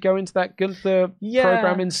Sammy could go into that Gunther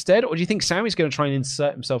program instead? Or do you think Sammy's going to try and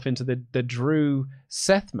insert himself into the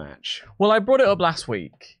Drew-Seth match? Well, I brought it up last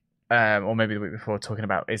week, or maybe the week before, talking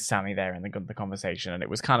about is Sammy there in the Gunther conversation, and it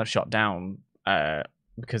was kind of shot down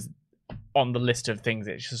because on the list of things,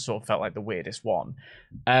 it just sort of felt like the weirdest one.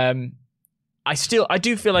 I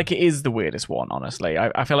do feel like it is the weirdest one, honestly.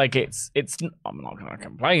 I feel like it's I'm not going to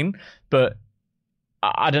complain, but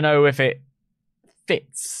I don't know if it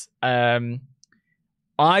fits. Until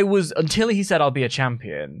he said I'll be a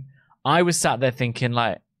champion, I was sat there thinking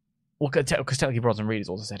like, well, because technically Bronson Reed has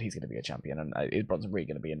also said he's going to be a champion, and is Bronson Reed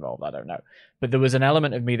going to be involved? I don't know. But there was an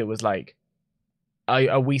element of me that was like,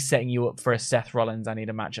 are we setting you up for a Seth Rollins, I need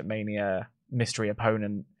a match at Mania, mystery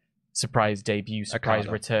opponent, surprise debut, surprise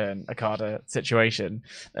return, Okada situation?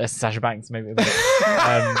 Sasha Banks, maybe.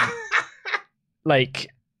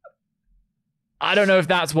 I don't know if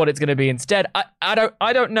that's what it's going to be instead. I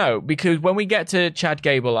don't know, because when we get to Chad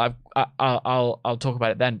Gable, I'll talk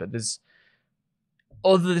about it then. But there's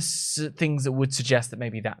other things that would suggest that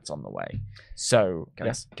maybe that's on the way. So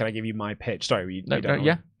can I give you my pitch? Sorry,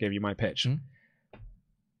 give you my pitch. Mm-hmm.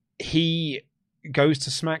 He goes to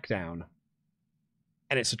SmackDown,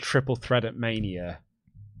 and it's a triple threat at Mania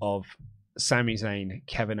of Sami Zayn,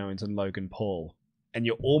 Kevin Owens, and Logan Paul. And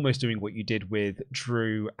you're almost doing what you did with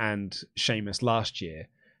Drew and Sheamus last year.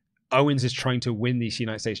 Owens is trying to win this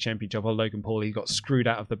United States Championship while Logan Paul, he got screwed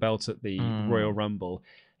out of the belt at the Royal Rumble.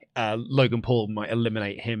 Logan Paul might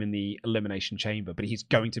eliminate him in the Elimination Chamber, but he's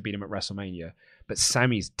going to beat him at WrestleMania. But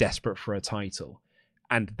Sammy's desperate for a title.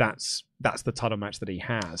 And that's the title match that he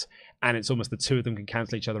has. And it's almost the two of them can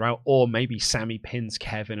cancel each other out. Or maybe Sammy pins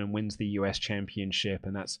Kevin and wins the US Championship,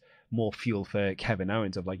 and that's more fuel for Kevin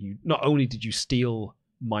Owens of like, you not only did you steal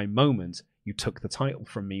my moment, you took the title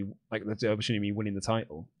from me, like the opportunity of me winning the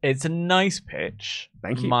title. It's a nice pitch.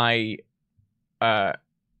 Thank you. My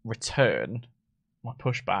return, my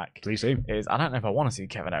pushback, please do, is I don't know if I want to see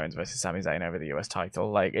Kevin Owens versus Sami Zayn over the US title.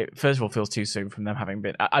 Like, it first of all feels too soon from them having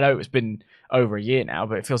been, I know it's been over a year now,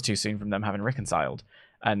 but it feels too soon from them having reconciled.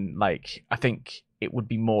 And like, I think it would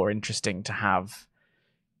be more interesting to have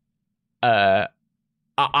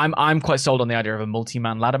I'm quite sold on the idea of a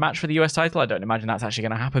multi-man ladder match for the US title. I don't imagine that's actually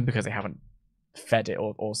going to happen because they haven't fed it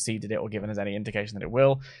or seeded it or given us any indication that it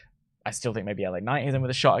will. I still think maybe LA Knight is in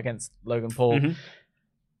with a shot against Logan Paul. Mm-hmm.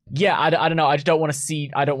 Yeah, I don't know. I just don't want to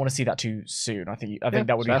see that too soon. I think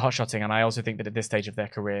that would be hot-shotting, and I also think that at this stage of their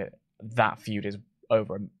career, that feud is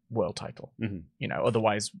over a world title. Mm-hmm. You know,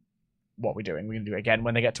 otherwise, what are we doing? We're going to do it again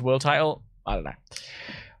when they get to world title? I don't know.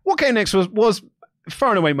 What came next was far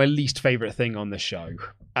and away my least favorite thing on the show.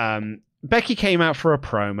 Becky came out for a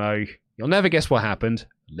promo. You'll never guess what happened.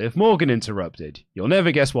 Liv Morgan interrupted. You'll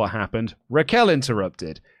never guess what happened. Raquel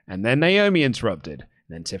interrupted. And then Naomi interrupted.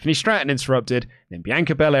 Then Tiffany Stratton interrupted. Then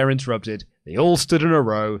Bianca Belair interrupted. They all stood in a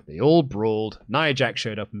row. They all brawled. Nia Jax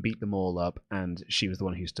showed up and beat them all up. And she was the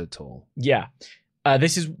one who stood tall. Yeah.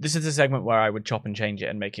 This is a segment where I would chop and change it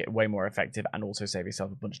and make it way more effective and also save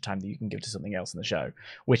yourself a bunch of time that you can give to something else in the show,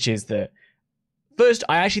 which is that first,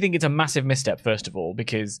 I actually think it's a massive misstep, first of all,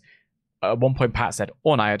 because at one point Pat said,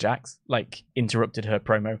 or Nia Jax, like, interrupted her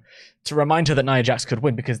promo to remind her that Nia Jax could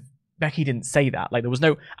win, because Becky didn't say that. Like, there was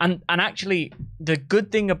no... And actually, the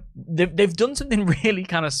good thing... They've done something really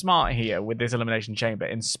kind of smart here with this Elimination Chamber,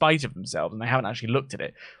 in spite of themselves, and they haven't actually looked at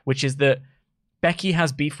it, which is that Becky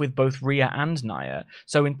has beef with both Rhea and Nia.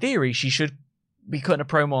 So in theory, she should be cutting a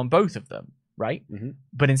promo on both of them, right? Mm-hmm.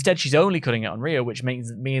 But instead, she's only cutting it on Rhea, which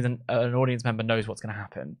means me as an audience member knows what's going to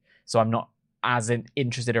happen. So I'm not as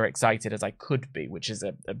interested or excited as I could be, which is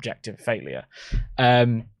an objective failure.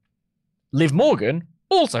 Liv Morgan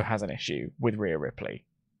also has an issue with Rhea Ripley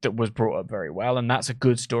that was brought up very well, and that's a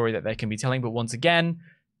good story that they can be telling. But once again,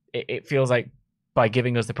 it feels like by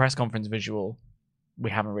giving us the press conference visual we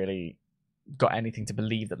haven't really got anything to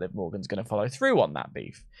believe that Liv Morgan's going to follow through on that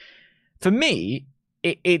beef. For me,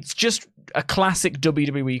 it's just a classic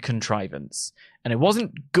WWE contrivance. And it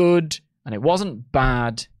wasn't good and it wasn't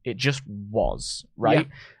bad. It just was, right?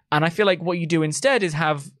 Yeah. And I feel like what you do instead is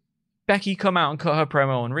have Becky come out and cut her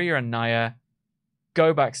promo on Rhea and Nia,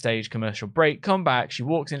 go backstage, commercial break, come back. She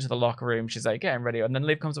walks into the locker room. She's like, getting ready. And then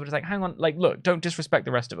Liv comes up and is like, hang on, like, look, don't disrespect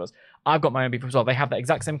the rest of us. I've got my own beef as well. They have that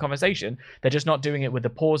exact same conversation. They're just not doing it with the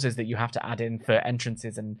pauses that you have to add in for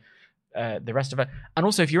entrances and the rest of it. And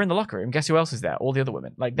also, if you're in the locker room, guess who else is there? All the other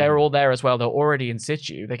women. Like, they're all there as well. They're already in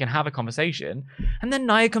situ. They can have a conversation. And then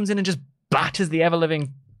Nia comes in and just batters the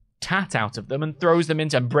ever-living tat out of them and throws them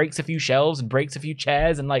into and breaks a few shelves and breaks a few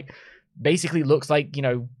chairs and, like, basically looks like, you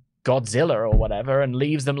know, Godzilla or whatever, and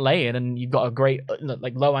leaves them laying, and you've got a great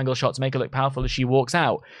like low angle shot to make her look powerful as she walks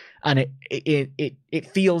out, and it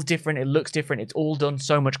feels different, it looks different, it's all done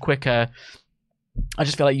so much quicker. I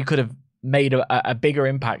just feel like you could have made a bigger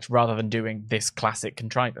impact rather than doing this classic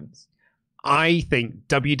contrivance. I think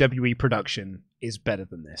WWE production is better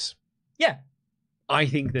than this. Yeah. I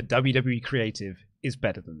think that WWE creative is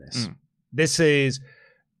better than this. This is...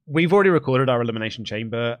 We've already recorded our Elimination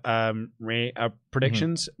Chamber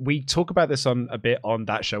predictions. We talk about this a bit on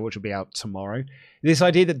that show, which will be out tomorrow. This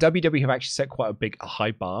idea that WWE have actually set quite a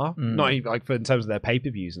high bar, not even like in terms of their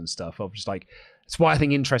pay-per-views and stuff. Of just like, it's why I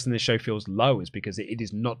think interest in this show feels low, is because it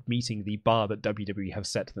is not meeting the bar that WWE have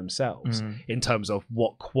set to themselves in terms of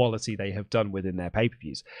what quality they have done within their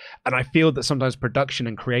pay-per-views. And I feel that sometimes production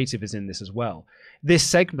and creative is in this as well. This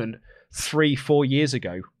segment 3-4 years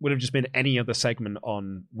ago would have just been any other segment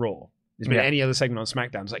on Raw. There's been any other segment on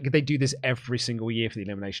SmackDown. It's like they do this every single year for the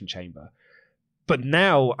Elimination Chamber. But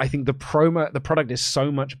now I think the product is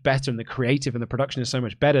so much better, and the creative and the production is so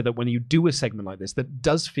much better, that when you do a segment like this that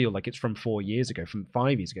does feel like it's from 4 years ago, from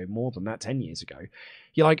 5 years ago, more than that, 10 years ago,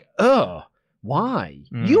 you're like, why?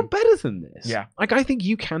 You're better than this. Yeah. Like, I think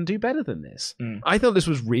you can do better than this. I thought this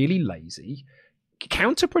was really lazy,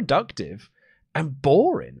 counterproductive, and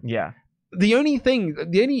boring. Yeah. The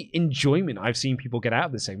only enjoyment I've seen people get out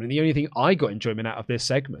of this segment, and the only thing I got enjoyment out of this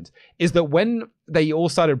segment, is that when they all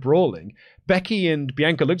started brawling, Becky and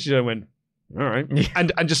Bianca looked at each other and went, all right,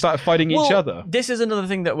 and just started fighting each other. This is another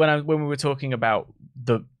thing that when we were talking about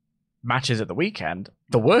the matches at the weekend,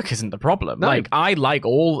 the work isn't the problem. No. Like, I like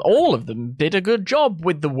all of them did a good job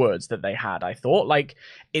with the words that they had. I thought, like,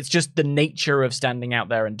 it's just the nature of standing out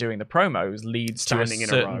there and doing the promos leads to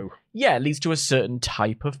a row. Yeah, it leads to a certain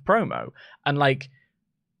type of promo. And like,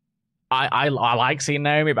 I like seeing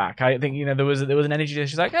Naomi back. I think, you know, there was an energy there.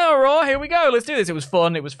 She's like, oh, Raw, here we go, let's do this. It was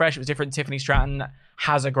fun, it was fresh, it was different. Tiffany Stratton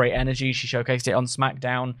has a great energy. She showcased it on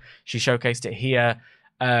SmackDown. She showcased it here.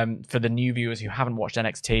 For the new viewers who haven't watched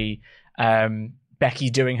NXT, Becky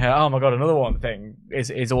doing her, oh my god, another one thing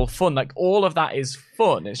is all fun. Like, all of that is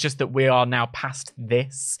fun. It's just that we are now past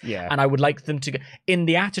this. Yeah. And I would like them to go in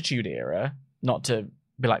the Attitude Era, not to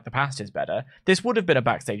be like the past is better. This would have been a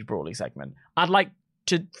backstage brawly segment. I'd like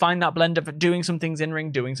to find that blend of doing some things in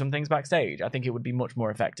ring, doing some things backstage. I think it would be much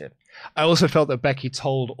more effective. I also felt that Becky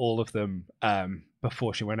told all of them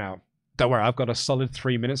before she went out, don't worry, I've got a solid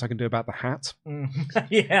 3 minutes I can do about the hat.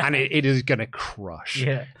 Yeah. And it is going to crush.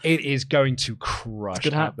 Yeah. It is going to crush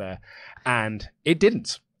out there. And it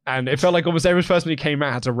didn't. And it felt like almost every person who came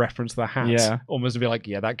out had to reference the hat. Yeah. Almost to be like,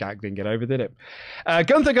 yeah, that gag didn't get over, did it?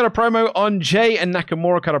 Gunther got a promo on Jay, and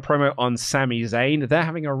Nakamura got a promo on Sami Zayn. They're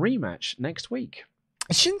having a rematch next week.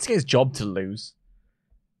 It's Shinsuke's job to lose.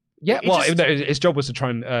 Yeah, his job was to try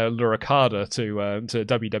and lure Okada to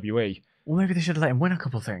WWE. Well, maybe they should have let him win a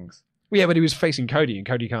couple things. Yeah, but he was facing Cody, and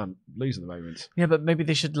Cody can't lose at the moment. Yeah, but maybe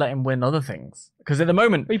they should let him win other things. Because at the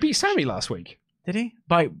moment... He beat Sammy last week. Did he?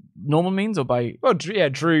 By normal means or by... Well, yeah,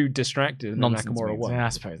 Drew distracted and Nakamura won. Yeah, I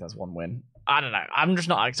suppose that's one win. I don't know. I'm just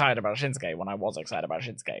not excited about Shinsuke when I was excited about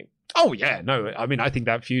Shinsuke. Oh, yeah. No, I mean, I think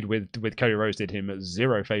that feud with Cody Rhodes did him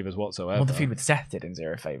zero favors whatsoever. Well, the feud with Seth did him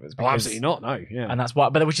zero favors. Oh, absolutely not, no. Yeah. And that's why...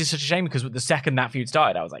 But which is such a shame, because the second that feud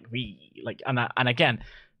started, I was like, and again,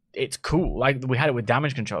 it's cool. Like, we had it with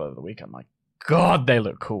Damage Control over the weekend. Like, God, they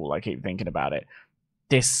look cool. I keep thinking about it.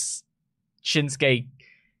 This Shinsuke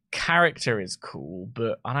character is cool,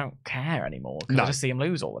 but I don't care anymore because I just see him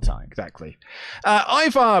lose all the time. Exactly.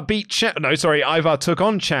 Ivar took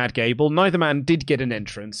on Chad Gable. Neither man did get an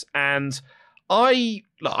entrance, and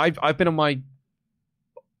I've been on my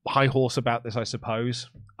high horse about this, I suppose.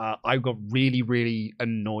 I got really, really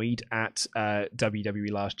annoyed at WWE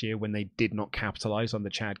last year when they did not capitalize on the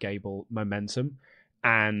Chad Gable momentum,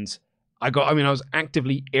 and I was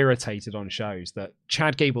actively irritated on shows that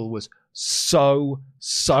Chad Gable was so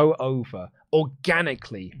over,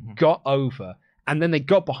 organically got over And then they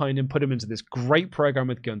got behind him, put him into this great program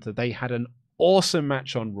with Gunther. They had an awesome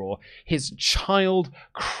match on Raw. His child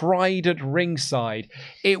cried at ringside.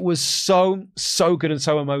 It was so good and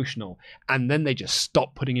so emotional. And then they just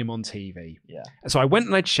stopped putting him on TV. Yeah. So I went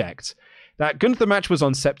and I checked. That Gunther match was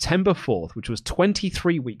on September 4th, which was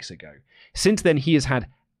 23 weeks ago. Since then, he has had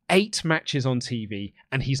 8 matches on TV,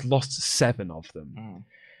 and he's lost 7 of them.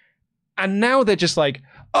 And now they're just like,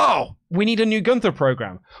 oh, we need a new Gunther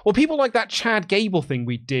program. Well, people like that Chad Gable thing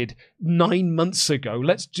we did 9 months ago.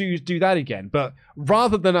 Let's do that again. But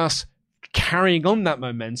rather than us carrying on that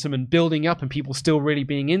momentum and building up and people still really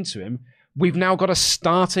being into him, we've now got to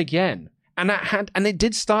start again. And it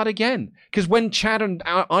did start again. Because when Chad and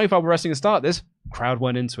Ivar were wrestling to start this, crowd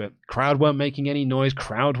weren't into it. Crowd weren't making any noise.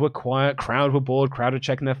 Crowd were quiet. Crowd were bored. Crowd were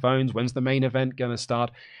checking their phones. When's the main event going to start?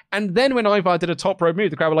 And then when Ivar did a top rope move,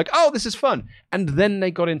 the crowd were like, oh, this is fun. And then they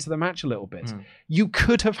got into the match a little bit. You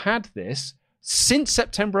could have had this since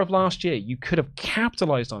September of last year. You could have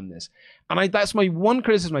capitalized on this. And that's my one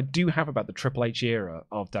criticism I do have about the Triple H era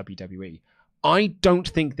of WWE. I don't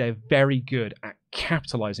think they're very good at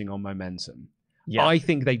capitalizing on momentum. Yeah. I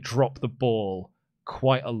think they drop the ball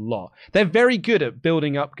quite a lot. They're very good at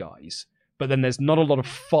building up guys, but then there's not a lot of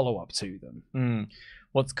follow-up to them.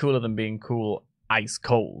 What's cooler than being cool ice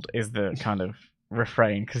cold is the kind of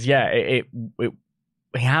refrain. Because, yeah, it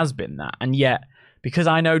has been that. And yet, because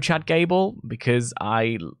I know Chad Gable, because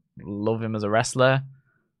I love him as a wrestler,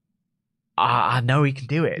 I know he can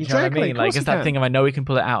do it. Exactly. Do you know what I mean? Like, it's that thing of I know he can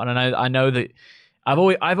pull it out, and I know that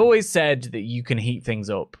I've always said that you can heat things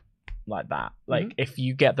up like that. Like if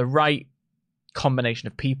you get the right combination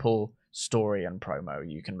of people, story, and promo,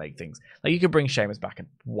 you can make things like you could bring Sheamus back and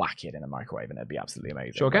whack it in a microwave, and it'd be absolutely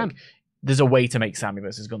amazing. Sure can. There's a way to make Sammy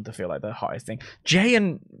versus Gunther feel like the hottest thing. Jay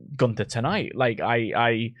and Gunther tonight, like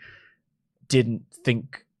I didn't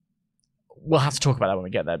think we'll have to talk about that when we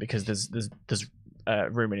get there because there's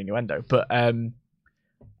room and innuendo, but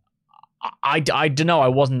I don't know. I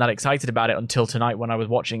wasn't that excited about it until tonight when I was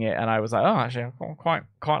watching it, and I was like, oh, actually, I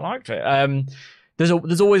quite liked it.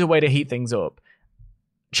 There's always a way to heat things up.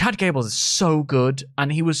 Chad Gable is so good, and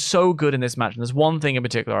he was so good in this match. And there's one thing in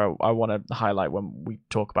particular I want to highlight when we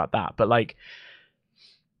talk about that, but like,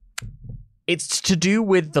 it's to do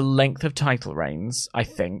with the length of title reigns, I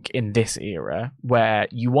think, in this era, where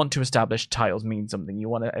you want to establish titles mean something. You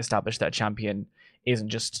want to establish that a champion isn't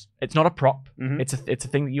just, it's not a prop. It's a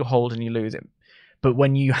thing that you hold and you lose it. But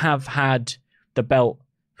when you have had the belt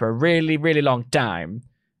for a really, really long time,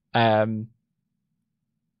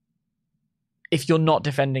 if you're not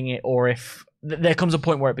defending it, or if there comes a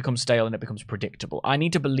point where it becomes stale and it becomes predictable, I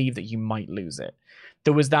need to believe that you might lose it.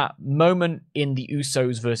 There was that moment in the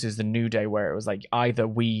Usos versus the New Day where it was like, either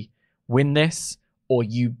we win this or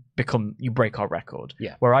you break our record.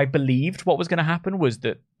 Yeah. Where I believed what was going to happen was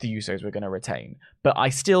that the Usos were going to retain. But I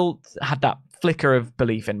still had that flicker of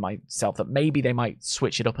belief in myself that maybe they might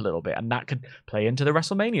switch it up a little bit, and that could play into the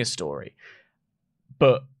WrestleMania story.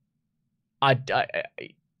 But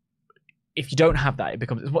if you don't have that, it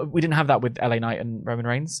becomes... We didn't have that with LA Knight and Roman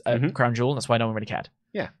Reigns at Crown Jewel. That's why no one really cared.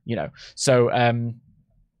 Yeah. You know, so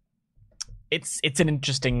it's an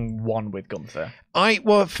interesting one with Gunther.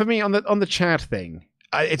 Well, for me, on the Chad thing,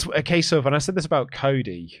 it's a case of, and I said this about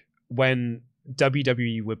Cody, when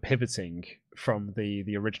WWE were pivoting from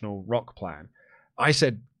the original Rock plan, I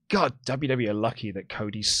said, God, WWE are lucky that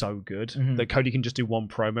Cody's so good, that Cody can just do one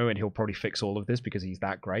promo and he'll probably fix all of this because he's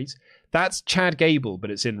that great. That's Chad Gable,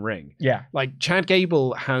 but it's in ring. Yeah. Like, Chad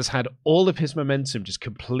Gable has had all of his momentum just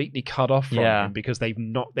completely cut off from him because they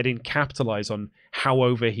didn't capitalize on how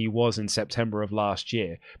over he was in September of last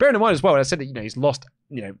year. Bearing in mind as well, I said that, he's lost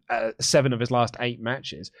 7 of his last 8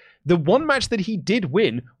 matches. The one match that he did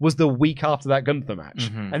win was the week after that Gunther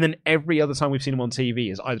match. And then every other time we've seen him on TV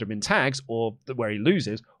has either been tags or where he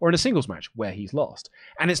loses, or in a singles match where he's lost.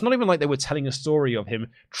 And it's not even like they were telling a story of him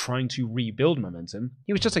trying to rebuild momentum.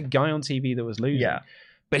 He was just a guy on TV that was losing. Yeah.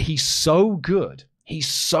 But he's so good. He's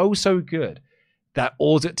so good that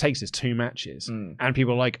all it takes is 2 matches. And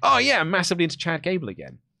people are like, oh yeah, I'm massively into Chad Gable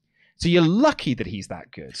again. So you're lucky that he's that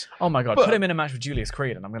good. Oh my God, put him in a match with Julius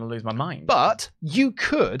Creed and I'm going to lose my mind. But you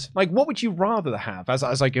could, what would you rather have as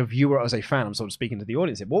like a viewer, as a fan? I'm sort of speaking to the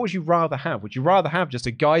audience here. What would you rather have? Would you rather have just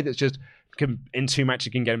a guy that's just in 2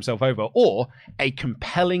 matches can get himself over, or a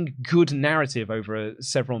compelling, good narrative over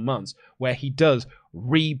several months where he does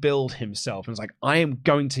rebuild himself and it's like, I am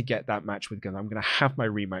going to get that match with Gunther. I'm going to have my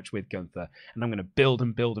rematch with Gunther and I'm going to build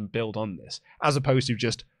and build and build on this, as opposed to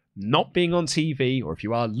just not being on TV, or if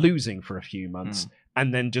you are losing for a few months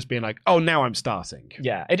and then just being like, oh, now I'm starting.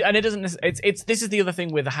 Yeah, it doesn't. It's this is the other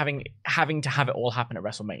thing with having to have it all happen at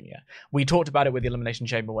WrestleMania. We talked about it with the Elimination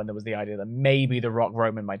Chamber when there was the idea that maybe the Rock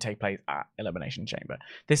Roman might take place at Elimination Chamber.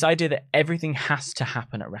 This idea that everything has to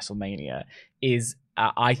happen at WrestleMania is,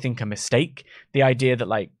 I think, a mistake. The idea that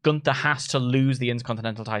like Gunther has to lose the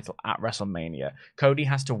Intercontinental title at WrestleMania, Cody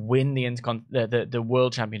has to win the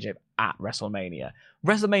World Championship at WrestleMania.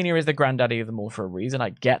 WrestleMania is the granddaddy of them all for a reason. I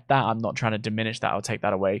get that. I'm not trying to diminish that or take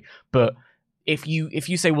that away. But if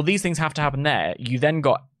you say, well, these things have to happen there, you then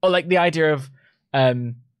got like the idea of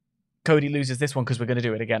Cody loses this one because we're going to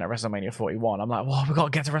do it again at WrestleMania 41. I'm like, well, we've got to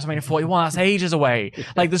get to WrestleMania 41. That's ages away.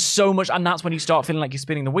 Like, there's so much, and that's when you start feeling like you're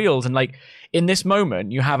spinning the wheels. And like in this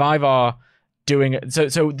moment, you have Ivar doing it.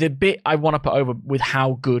 So the bit I want to put over with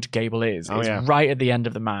how good Gable is right at the end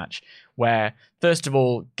of the match, where first of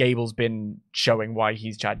all, Gable's been showing why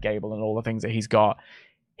he's Chad Gable and all the things that he's got.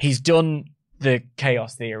 He's done the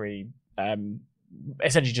Chaos Theory,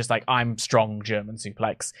 essentially just like, I'm strong German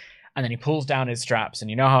suplex. And then he pulls down his straps, and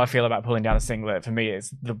you know how I feel about pulling down a singlet. For me,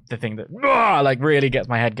 it's the thing that like really gets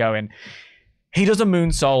my head going. He does a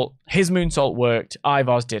moonsault. His moonsault worked.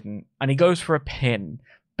 Ivar's didn't. And he goes for a pin,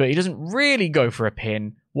 but he doesn't really go for a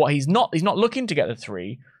pin. He's not looking to get the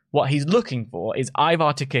 3. What he's looking for is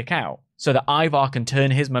Ivar to kick out so that Ivar can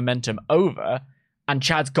turn his momentum over, and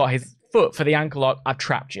Chad's got his foot for the ankle lock. I've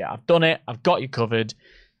trapped you. I've done it. I've got you covered.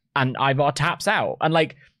 And Ivar taps out. And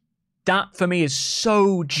like, that for me is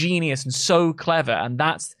so genius and so clever, and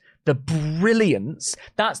that's the brilliance.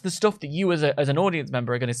 That's the stuff that you as an audience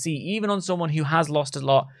member are going to see, even on someone who has lost a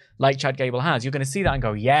lot like Chad Gable has. You're going to see that and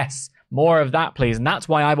go, yes, more of that, please. And that's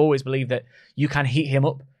why I've always believed that you can heat him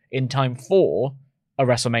up in time for a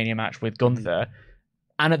WrestleMania match with Gunther.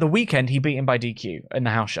 And at the weekend, he beat him by DQ in the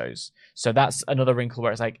house shows. So that's another wrinkle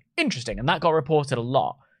where it's like, interesting. And that got reported a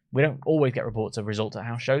lot. We don't always get reports of results at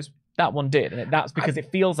house shows. That one did, and that's because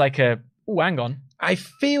it feels like hang on. I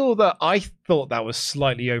feel that I thought that was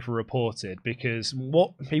slightly over-reported, because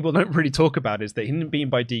what people don't really talk about is that him being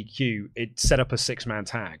by DQ, it set up a 6-man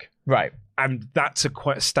tag. Right. And that's a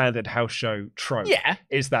quite standard house show trope. Yeah.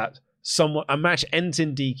 Is that a match ends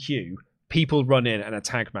in DQ, people run in, and a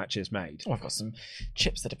tag match is made. Oh, I've got some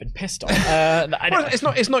chips that have been pissed on. Well,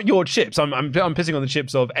 it's not your chips. I'm pissing on the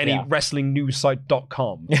chips of any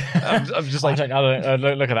wrestlingNewsSite.com. I'm just like, I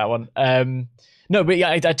don't look at that one. No, but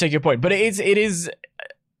yeah, I take your point. But it is.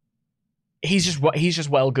 He's just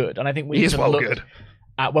well good, and I think we need to look good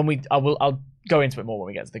at when I'll go into it more when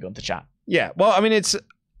we get to the Gunther chat. Yeah, well, I mean,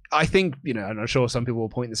 I think, and I'm sure some people will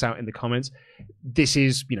point this out in the comments. This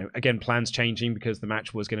is, again, plans changing because the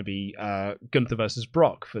match was going to be Gunther versus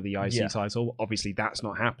Brock for the IC title. Obviously, that's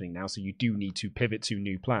not happening now, so you do need to pivot to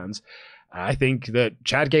new plans. I think that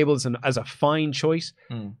Chad Gable is a fine choice.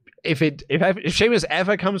 If Sheamus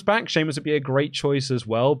ever comes back, Sheamus would be a great choice as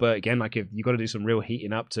well. But again, like, if you got to do some real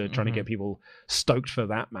heating up to trying to get people stoked for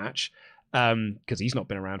that match, because he's not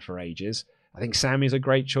been around for ages. I think Sammy's a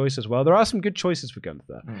great choice as well. There are some good choices for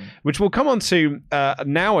Gunther, which we'll come on to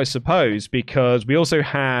now, I suppose, because we also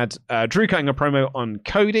had Drew cutting a promo on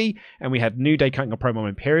Cody, and we had New Day cutting a promo on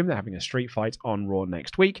Imperium. They're having a street fight on Raw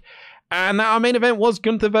next week. And our main event was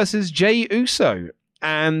Gunther versus Jey Uso.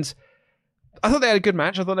 And I thought they had a good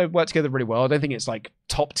match. I thought they worked together really well. I don't think it's like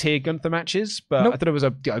top tier Gunther matches, but I thought it was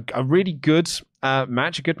a really good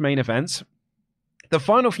match, a good main event. The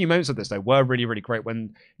final few moments of this, though, were really, really great.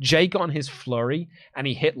 When Jey got on his flurry and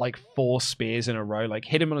he hit like 4 spears in a row, like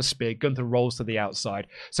hit him on a spear, Gunther rolls to the outside.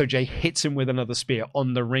 So Jey hits him with another spear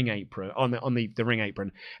on the ring apron, on the ring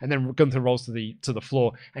apron, and then Gunther rolls to the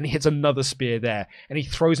floor and he hits another spear there, and he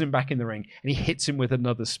throws him back in the ring and he hits him with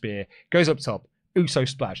another spear. Goes up top, Uso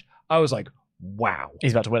splash. I was like, wow,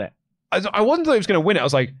 he's about to win it. I wasn't thought he was going to win it. I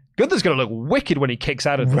was like, Gunther's going to look wicked when he kicks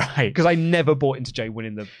out of it. Right. Because I never bought into Jey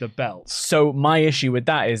winning the belts. So my issue with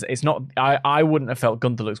that is it's not... I wouldn't have felt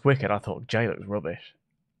Gunther looks wicked. I thought Jey looks rubbish.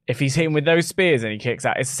 If he's hitting with those spears and he kicks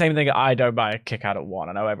out, it's the same thing. I don't buy a kick out at 1.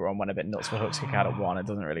 I know everyone went a bit nuts for Hook's kick out at 1. It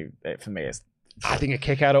doesn't really... for me, it's... I think a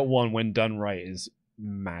kick out at 1 when done right is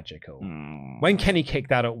magical. When Kenny kicked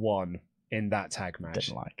that at 1 in that tag match...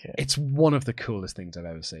 Didn't like it. It's one of the coolest things I've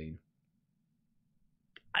ever seen.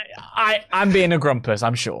 I'm being a grumpus,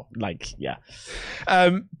 I'm sure. Like, yeah.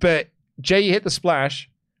 But Jey hit the splash.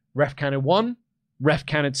 Ref counted 1. Ref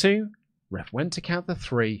counted 2. Ref went to count the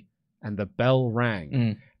 3. And the bell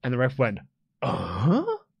rang. And the ref went, and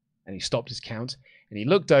he stopped his count. And he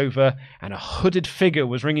looked over, and a hooded figure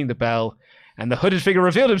was ringing the bell. And the hooded figure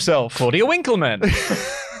revealed himself. Claudia Winkleman.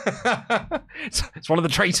 It's one of the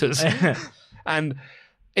traitors. And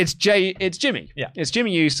it's Jimmy. Yeah. It's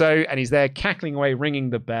Jimmy Uso, and he's there cackling away, ringing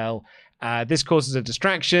the bell. This causes a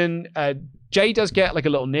distraction. Jay does get like a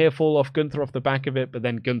little near fall off Gunther off the back of it, but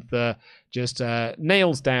then Gunther just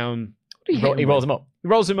nails down. He rolls him up. He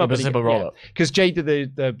rolls him up. A simple roll up. Because Jay did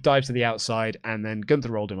the dive to the outside, and then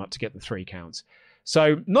Gunther rolled him up to get the 3 counts.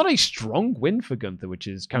 So not a strong win for Gunther, which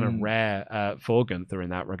is kind of rare for Gunther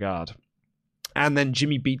in that regard. And then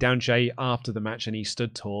Jimmy beat down Jay after the match, and he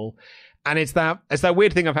stood tall. And it's that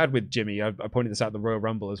weird thing I've had with Jimmy. I pointed this out at the Royal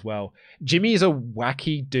Rumble as well. Jimmy is a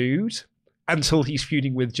wacky dude until he's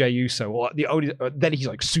feuding with Jey Uso, or then he's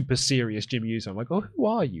like super serious Jimmy Uso. I'm like, oh, who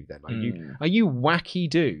are you then? Are you wacky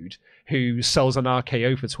dude who sells an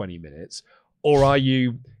RKO for 20 minutes, or are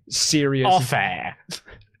you serious? Off air.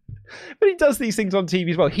 But he does these things on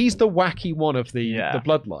TV as well. He's the wacky one of the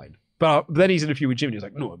Bloodline. But then he's in a feud with Jimmy. And he's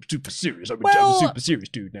like, no, I'm super serious. I'm a super serious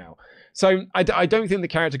dude now. So I don't think the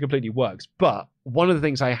character completely works. But one of the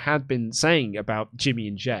things I had been saying about Jimmy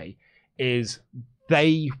and Jay is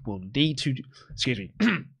they will need to,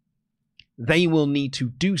 they will need to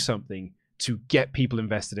do something to get people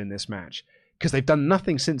invested in this match. Because they've done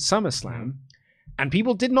nothing since SummerSlam. And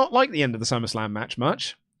people did not like the end of the SummerSlam match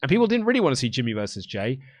much. And people didn't really want to see Jimmy versus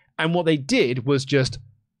Jay. And what they did was just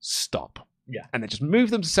stop. Yeah. And they just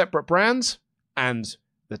moved them to separate brands, and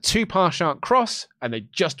the 2 paths shan't cross, and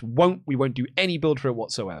we won't do any build for it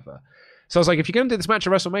whatsoever. So I was like, if you're going to do this match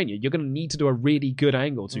at WrestleMania, you're going to need to do a really good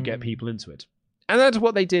angle to get people into it. And that's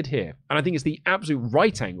what they did here. And I think it's the absolute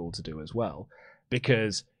right angle to do as well,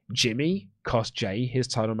 because Jimmy cost Jay his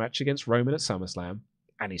title match against Roman at SummerSlam,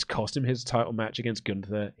 and he's cost him his title match against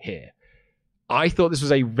Gunther here. I thought this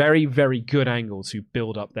was a very, very good angle to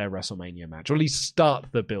build up their WrestleMania match, or at least start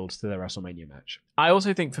the build to their WrestleMania match. I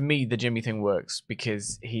also think for me, the Jimmy thing works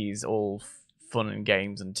because he's all fun and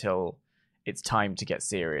games until it's time to get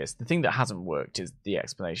serious. The thing that hasn't worked is the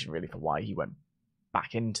explanation really for why he went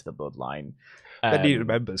back into the Bloodline. They needed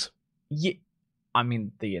members. Yeah, I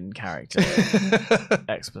mean, the in-character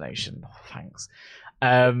explanation. Thanks.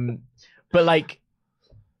 But like,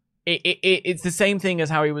 it's the same thing as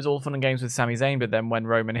how he was all fun and games with Sami Zayn, but then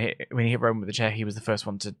when he hit Roman with the chair, he was the first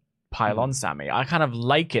one to pile on Sami. I kind of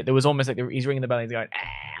like it. There was almost like he's ringing the bell and he's going,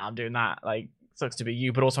 I'm doing that. Like, sucks to be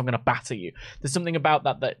you, but also I'm going to batter you. There's something about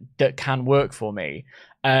that can work for me.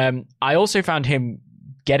 I also found him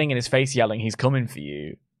getting in his face yelling, he's coming for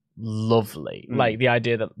you, lovely. Like the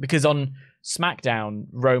idea that, because on SmackDown,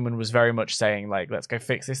 Roman was very much saying like, let's go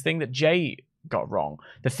fix this thing that Jay got wrong.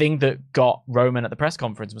 The thing that got Roman at the press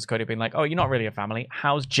conference was Cody being like, oh, you're not really a family.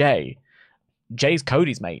 How's Jay? Jay's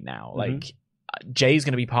Cody's mate now. Like, Jay's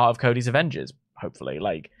going to be part of Cody's Avengers, hopefully.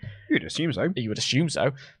 Like, you'd assume so. You would assume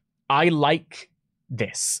so. I like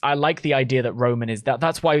this. I like the idea that Roman is that.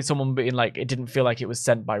 That's why someone being like, it didn't feel like it was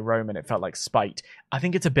sent by Roman. It felt like spite. I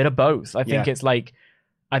think it's a bit of both. I think it's like,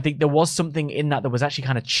 I think there was something in that was actually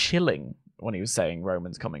kind of chilling when he was saying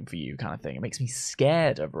Roman's coming for you kind of thing. It makes me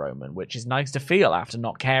scared of Roman, which is nice to feel after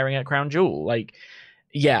not caring at Crown Jewel. Like,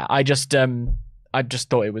 yeah, I just thought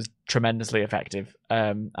it was tremendously effective.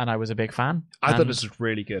 And I was a big fan. I thought this was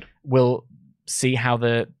really good. We'll see how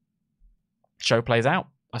the show plays out,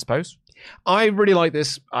 I suppose. I really like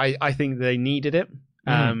this. I think they needed it.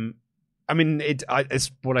 I mean,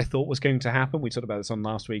 it's what I thought was going to happen. We talked about this on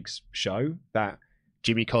last week's show, that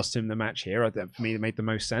Jimmy cost him the match here. For me, it made the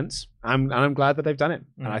most sense. I'm glad that they've done it.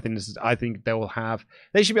 And I think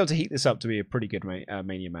they should be able to heat this up to be a pretty good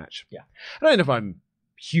Mania match. Yeah. I don't know if I'm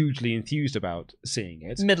hugely enthused about seeing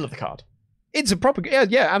it. Middle of the card. It's a proper,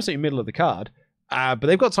 absolutely middle of the card. But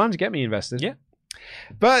they've got time to get me invested. Yeah.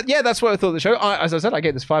 But yeah, that's what I thought of the show. As I said, I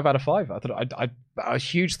gave this 5 out of 5. I thought a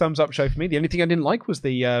huge thumbs up show for me. The only thing I didn't like was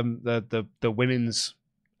the women's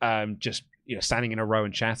just standing in a row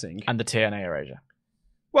and chatting, and the TNA erasure.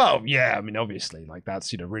 Well, yeah, I mean, obviously, like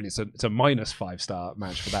that's really it's a -5 star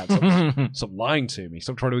match for that. Stop lying to me.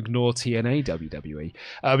 Stop trying to ignore TNA WWE.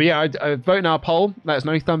 But yeah, I vote in our poll. Let us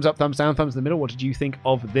know. Thumbs up, thumbs down, thumbs in the middle. What did you think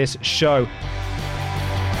of this show?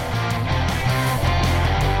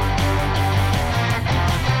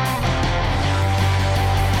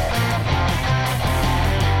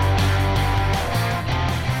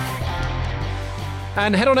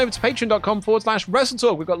 And head on over to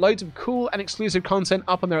patreon.com/WrestleTalk. We've got loads of cool and exclusive content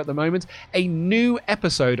up on there at the moment. A new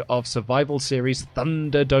episode of Survival Series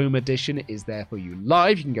Thunderdome Edition is there for you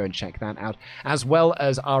live. You can go and check that out, as well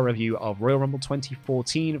as our review of Royal Rumble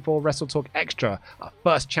 2014 for WrestleTalk Extra, our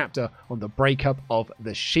first chapter on the breakup of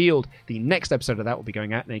The Shield. The next episode of that will be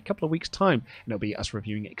going out in a couple of weeks' time, and it'll be us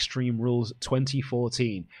reviewing Extreme Rules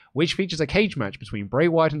 2014, which features a cage match between Bray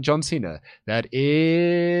Wyatt and John Cena that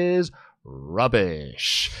is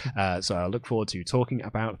rubbish. So I look forward to talking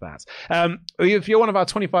about that. If you're one of our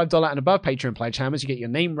 $25 and above Patreon pledge hammers, you get your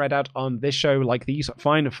name read out on this show like these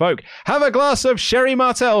fine folk. Have a glass of Sherry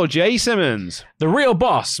Martell, Jay Simmons. The Real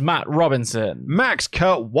Boss, Matt Robinson. Max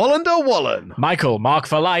Kurt Wallander Wallen. Michael Mark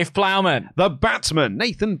for Life Plowman. The Batsman,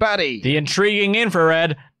 Nathan Baddy. The Intriguing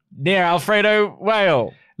Infrared, near Alfredo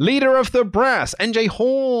Whale. Leader of the Brass, NJ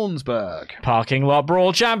Hornsberg. Parking Lot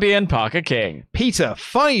Brawl Champion, Parker King. Peter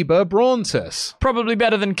Fiber Brauntus. Probably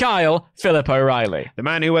better than Kyle, Philip O'Reilly. The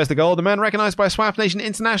man who wears the gold, the man recognised by Swaff Nation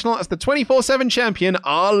International as the 24/7 champion,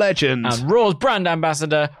 our legend. And Raw's brand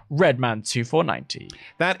ambassador, Redman 2490.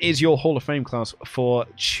 That is your Hall of Fame class for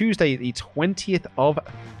Tuesday, the 20th of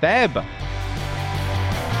Feb.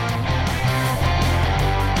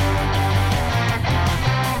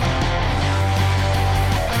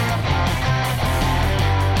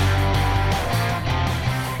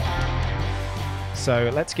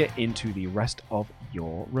 So let's get into the rest of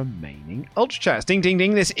your remaining Ultra Chats. Ding, ding,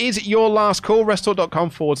 ding. This is your last call.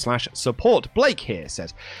 Restore.com/support. Blake here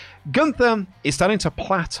says, Gunther is starting to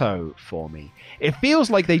plateau for me. It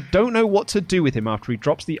feels like they don't know what to do with him after he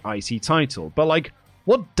drops the IC title. But, like,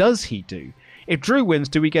 what does he do? If Drew wins,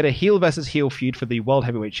 do we get a heel versus heel feud for the World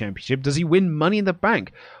Heavyweight Championship? Does he win Money in the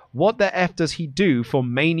Bank? What the F does he do for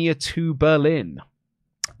Mania 2 Berlin?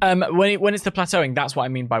 When it's the plateauing, that's what I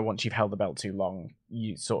mean by once you've held the belt too long,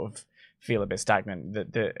 you sort of feel a bit stagnant.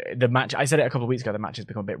 The match, I said it a couple of weeks ago, the match has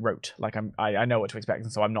become a bit rote. Like I know what to expect,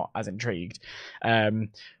 and so I'm not as intrigued.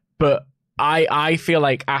 But I feel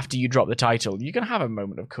like after you drop the title, you can have a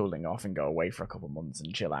moment of cooling off and go away for a couple of months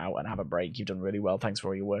and chill out and have a break. You've done really well, thanks for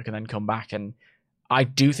all your work, and then come back. And I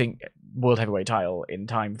do think World Heavyweight title in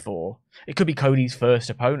time for it could be Cody's first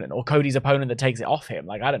opponent or Cody's opponent that takes it off him.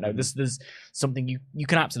 Like, I don't know. There's something you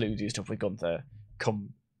can absolutely do stuff with Gunther come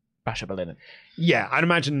Bash at Berlin. Yeah, I'd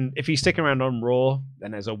imagine if he's sticking around on Raw,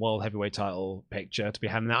 then there's a World Heavyweight title picture to be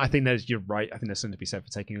having that. I think you're right. I think there's something to be said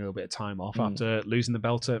for taking a little bit of time off after losing the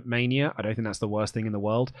belt at Mania. I don't think that's the worst thing in the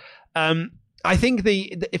world. I think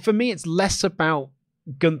for me, it's less about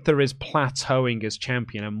Gunther is plateauing as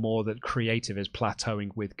champion and more that creative is plateauing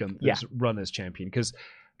with Gunther's run as champion, because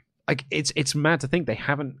like it's mad to think they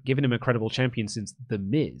haven't given him a credible champion since The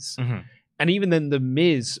Miz. And even then, The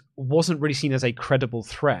Miz wasn't really seen as a credible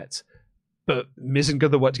threat, but Miz and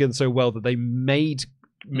Gunther worked together so well that they made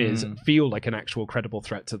Miz feel like an actual credible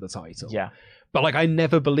threat to the title. Yeah. But like, I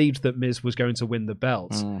never believed that Miz was going to win the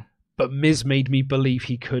belt. But Miz made me believe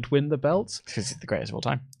he could win the belt. Because he's the greatest of all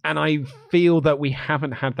time. And I feel that we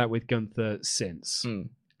haven't had that with Gunther since.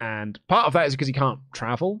 And part of that is because he can't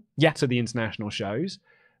travel to the international shows.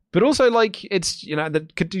 But also, like, it's, they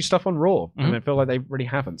could do stuff on Raw. And I feel like they really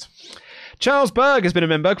haven't. Charles Berg has been a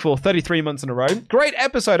member for 33 months in a row. Great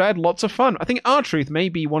episode. I had lots of fun. I think R-Truth may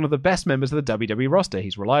be one of the best members of the WWE roster.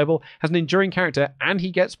 He's reliable, has an enduring character, and he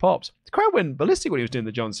gets pops. The crowd went ballistic when he was doing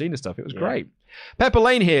the John Cena stuff. It was great. Pepper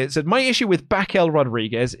Lane here said, my issue with Bakel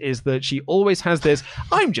Rodriguez is that she always has this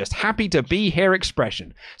I'm just happy to be here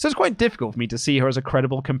expression. So it's quite difficult for me to see her as a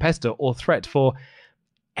credible competitor or threat for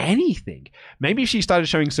anything. Maybe if she started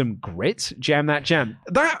showing some grit, jam that jam.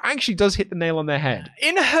 That actually does hit the nail on their head.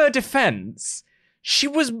 In her defense, she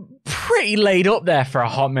was pretty laid up there for a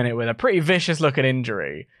hot minute with a pretty vicious looking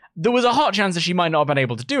injury. There was a hot chance that she might not have been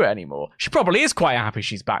able to do it anymore. She probably is quite happy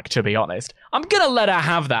she's back, to be honest. I'm going to let her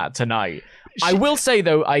have that tonight. I will say,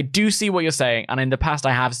 though, I do see what you're saying, and in the past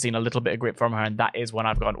I have seen a little bit of grit from her, and that is when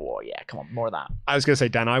I've gone, oh, yeah, come on, more of that. I was going to say,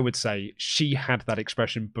 Dan, I would say she had that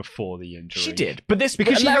expression before the injury. She did. But this,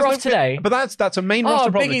 because she let her off today. But that's a main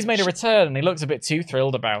roster problem. Biggie's made a return, and he looks a bit too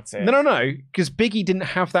thrilled about it. No, because Biggie didn't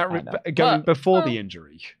have that going before the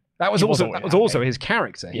injury. That was also his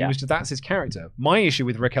character. That's his character. My issue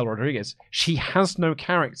with Raquel Rodriguez, she has no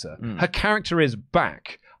character. Her character is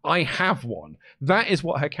back. I have one. That is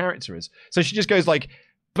what her character is. So she just goes like,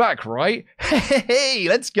 back, right? Hey,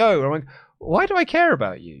 let's go. And I'm like, why do I care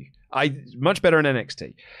about you? Much better in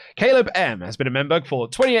NXT. Caleb M has been a member for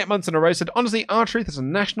 28 months in a row. Said, honestly, R-Truth is a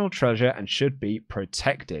national treasure and should be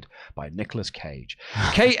protected by Nicolas Cage.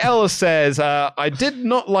 KL says, I did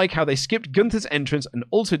not like how they skipped Gunther's entrance and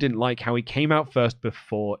also didn't like how he came out first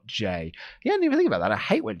before Jay. Yeah, I didn't even think about that. I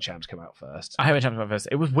hate when champs come out first. I hate when champs come out first.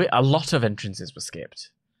 It was weird. A lot of entrances were skipped.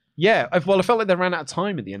 Yeah, I felt like they ran out of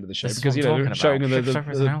time at the end of the show because, showing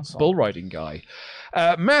the bull riding guy.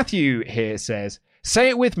 Matthew here says, say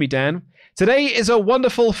it with me, Dan. Today is a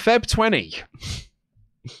wonderful Feb 20.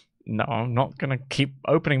 No, I'm not going to keep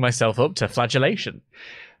opening myself up to flagellation.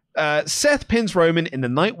 Seth pins Roman in the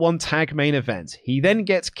Night 1 tag main event. He then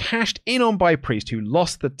gets cashed in on by Priest, who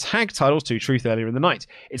lost the tag titles to Truth earlier in the night.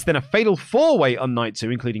 It's then a fatal 4-way on night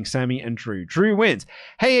 2, including Sammy and Drew. Drew wins.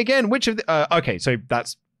 Hey, again, which of the... okay, so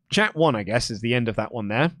that's chat 1, I guess, is the end of that one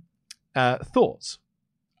there. Thoughts?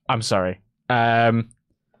 I'm sorry. Sure.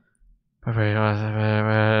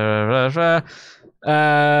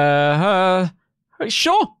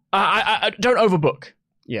 I don't overbook.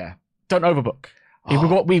 Yeah. Don't overbook.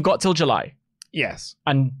 We've got till July. Yes.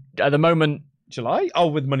 And at the moment... July? Oh,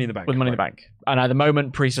 with Money in the Bank. With Money in the Bank. And at the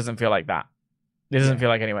moment, Priest doesn't feel like that. It doesn't feel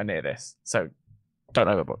like anywhere near this. So don't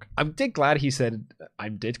overbook. I'm glad he said...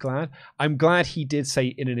 I'm glad he did say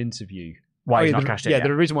in an interview... Why he's not cashed in? Yeah,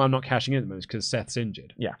 the reason why I'm not cashing in at the moment is because Seth's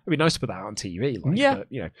injured. Yeah. It'd be nice to put that on TV.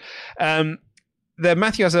 But,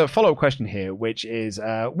 Matthew has a follow-up question here, which is,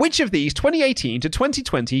 which of these 2018 to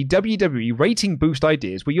 2020 WWE rating boost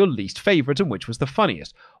ideas were your least favourite and which was the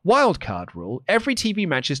funniest? Wildcard rule, every TV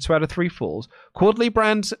match is 2 out of 3 falls, quarterly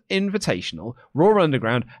brand invitational, Raw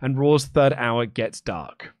Underground, and Raw's third hour gets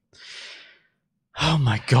dark. Oh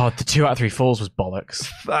my God, the 2 out of 3 falls was bollocks.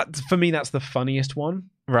 For me, that's the funniest one.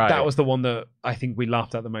 Right. That was the one that I think we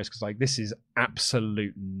laughed at the most because, this is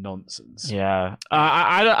absolute nonsense. Yeah.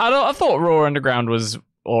 I thought Raw Underground was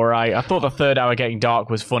all right. I thought the third hour getting dark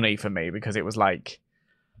was funny for me because it was like,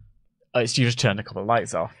 you just turned a couple of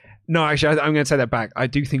lights off. No, actually, I'm going to take that back. I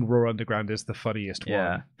do think Raw Underground is the funniest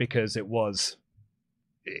one because it was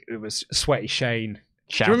Sweaty Shane.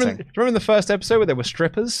 Shouting. Do you remember the first episode where there were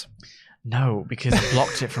strippers? No, because I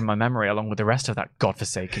blocked it from my memory along with the rest of that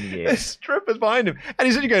godforsaken year. There's strippers behind him. And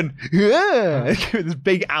he's sitting going, yeah. This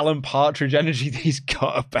big Alan Partridge energy that he's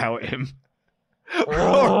got about him.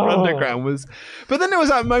 Raw Underground was... But then there was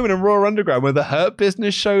that moment in Raw Underground where the Hurt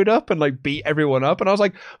Business showed up and beat everyone up. And I was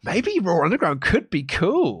like, maybe Raw Underground could be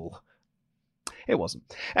cool. It wasn't.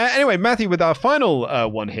 Anyway, Matthew, with our final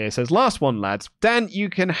one here, says, last one, lads. Dan, you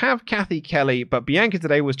can have Kathy Kelly, but Bianca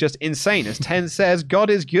today was just insane. As 10 says, God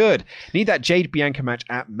is good. Need that Jade Bianca match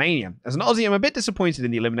at Mania. As an Aussie, I'm a bit disappointed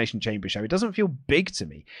in the Elimination Chamber show. It doesn't feel big to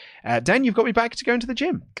me. Dan, you've got me back to going to the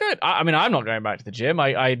gym. Good. I mean, I'm not going back to the gym.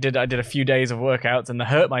 I did a few days of workouts and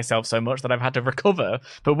hurt myself so much that I've had to recover.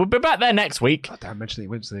 But we'll be back there next week. Oh, Dan mentioned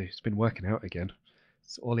Wednesday. He's been working out again.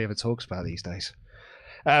 It's all he ever talks about these days.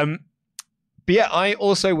 But yeah, I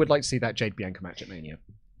also would like to see that Jade Bianca match at Mania.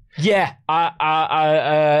 Yeah.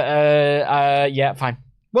 Yeah, fine.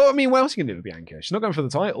 Well, I mean, what else are you going to do with Bianca? She's not going for the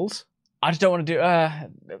titles. I just don't want to do I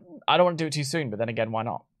don't want to do it too soon, but then again, why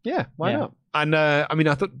not? Yeah, why not? And I mean,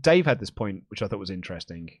 I thought Dave had this point, which I thought was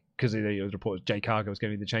interesting, because the report Jade Cargill was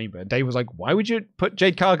going to the chamber. And Dave was like, why would you put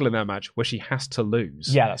Jade Cargill in that match where she has to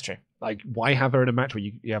lose? Yeah, that's true. Why have her in a match where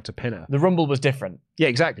you have to pin her? The Rumble was different. Yeah,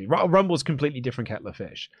 exactly. Rumble's completely different kettle of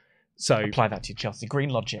fish. So apply that to your Chelsea Green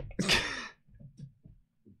logic.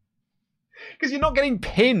 Because you're not getting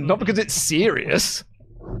pinned, not because it's serious.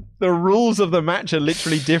 The rules of the match are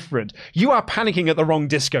literally different. You are panicking at the wrong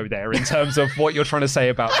disco there in terms of what you're trying to say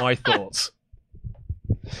about my thoughts.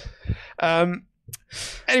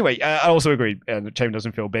 Anyway, I also agree the chamber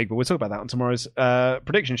doesn't feel big, but we'll talk about that on tomorrow's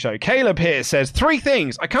prediction show. Caleb here says 3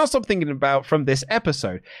 things I can't stop thinking about from this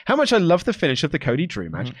episode. How much I love the finish of the Cody Drew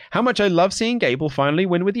match, how much I love seeing Gable finally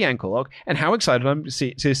win with the ankle lock, and how excited I'm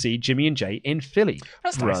to see Jimmy and Jay in Philly.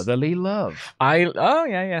 That's brotherly love.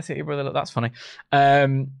 See your brother. That's funny. You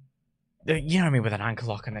know what I mean, with an ankle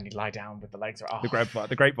lock and then you lie down with the legs.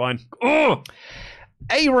 The grapevine. Oh!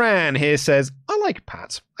 Aran here says, I like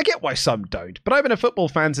Pat. I get why some don't, but I've been a football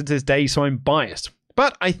fan since his day, so I'm biased.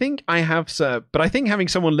 But I think having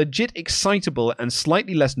someone legit excitable and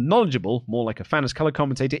slightly less knowledgeable, more like a fan as color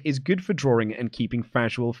commentator, is good for drawing and keeping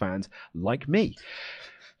casual fans like me.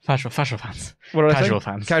 Casual fans. What did I say? Casual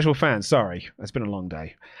fans. Casual fans. Sorry, it's been a long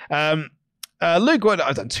day. Luke,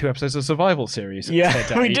 I've done 2 episodes of Survival series.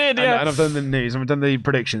 Yeah, we did, yeah. And I've done the news, and I've done the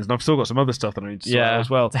predictions, and I've still got some other stuff that I need to sort out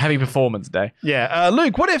as well. It's a heavy performance day. Yeah.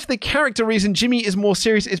 Luke, what if the character reason Jimmy is more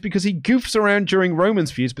serious is because he goofs around during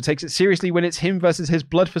Roman's feuds, but takes it seriously when it's him versus his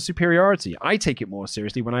blood for superiority? I take it more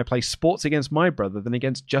seriously when I play sports against my brother than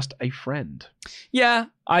against just a friend. Yeah,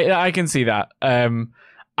 I can see that.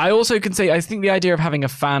 I also can say, I think the idea of having a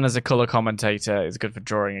fan as a colour commentator is good for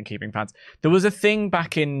drawing and keeping fans. There was a thing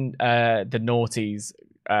back in the noughties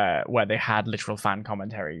where they had literal fan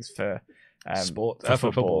commentaries for sport, for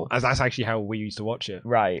football. As that's actually how we used to watch it.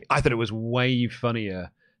 Right. I thought it was way funnier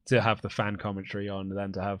to have the fan commentary on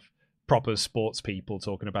than to have proper sports people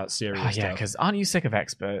talking about serious stuff. Yeah, because aren't you sick of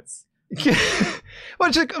experts? Well,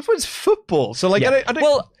 it's football, so like, I don't.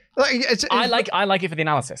 Well, I like it for the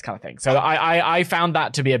analysis kind of thing. So I found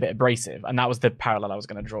that to be a bit abrasive, and that was the parallel I was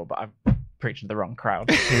going to draw. But preaching to the wrong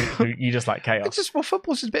crowd. who you just like chaos. It's just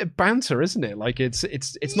football's just a bit of banter, isn't it? Like it's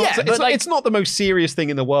Yeah, it's not the most serious thing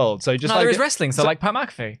in the world. So just there is wrestling. So like Pat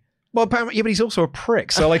McAfee. Well, yeah, but he's also a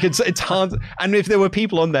prick. So like it's hard. And if there were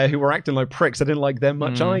people on there who were acting like pricks, I didn't like them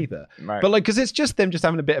much either. Right. But like, because it's just them just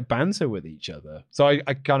having a bit of banter with each other. So I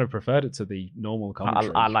kind of preferred it to the normal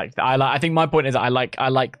commentary. I like that. I think my point is I like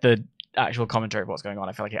the actual commentary of what's going on.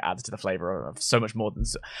 I feel like it adds to the flavor of so much more than.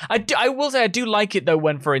 I will say I do like it though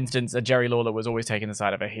when, for instance, a Jerry Lawler was always taking the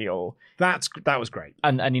side of a heel. That was great.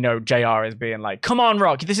 And you know, JR is being like, "Come on,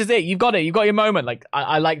 Rock, this is it. You've got it. You've got your moment." Like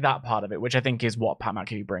I like that part of it, which I think is what Pat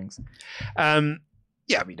McAfee brings.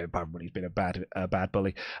 Yeah, I mean, he's been a bad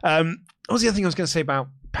bully. What was the other thing I was going to say about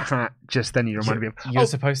Pat? Just then, you reminded me of. You're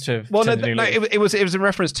supposed to. Well, no, it was in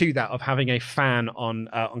reference to that of having a fan on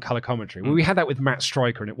color commentary. Well, we had that with Matt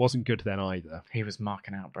Stryker, and it wasn't good then either. He was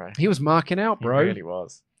marking out, bro. He really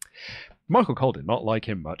was. Michael Cole did not like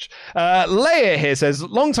him much. Leia here says,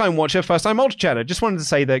 long-time watcher, first-time ultra-chatter. Just wanted to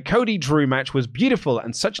say that Cody-Drew match was beautiful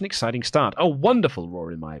and such an exciting start. A wonderful Raw,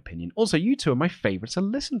 in my opinion. Also, you two are my favorites to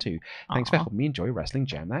listen to. Thanks for helping me enjoy wrestling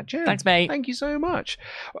Jam That Jam. Thanks, mate. Thank you so much.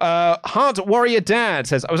 Heart Warrior Dad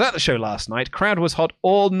says, I was at the show last night. Crowd was hot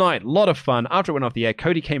all night. Lot of fun. After it went off the air,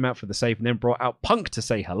 Cody came out for the save and then brought out Punk to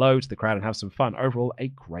say hello to the crowd and have some fun. Overall, a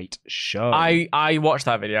great show. I watched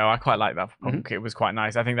that video. I quite like that Punk. Mm-hmm. It was quite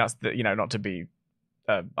nice. I think that's the, not to be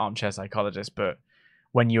armchair psychologist, but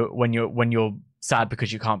when you're sad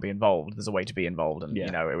because you can't be involved, there's a way to be involved, and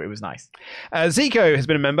it was nice. Zico has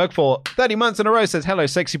been a member for 30 months in a row. Says, hello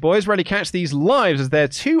sexy boys, ready to catch these lives as they're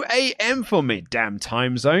 2 a.m. for me. Damn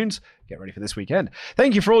time zones. Get ready for this weekend.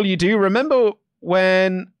 Thank you for all you do. Remember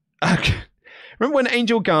when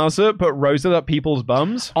Angel Garza put roses up people's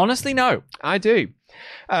bums? Honestly, no. I do.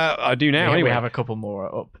 I do now. Anyway, we have a couple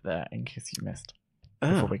more up there in case you missed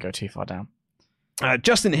before we go too far down.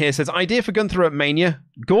 Justin here says, idea for Gunther at Mania,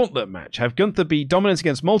 gauntlet match. Have Gunther be dominant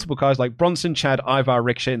against multiple guys like Bronson, Chad, Ivar,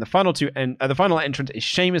 Ricochet. And the final entrant is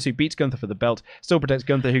Sheamus, who beats Gunther for the belt, still protects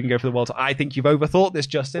Gunther, who can go for the world. I think you've overthought this,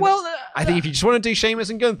 Justin. Well, I think if you just want to do Sheamus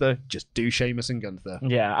and Gunther, just do Sheamus and Gunther.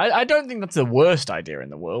 Yeah, I don't think that's the worst idea in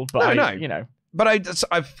the world, but no. But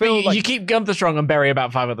I feel like you keep Gunther strong and bury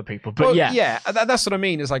about 5 other people. But that's what I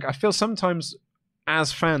mean. Is like I feel sometimes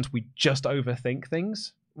as fans we just overthink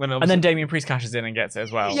things. And then Damian Priest cashes in and gets it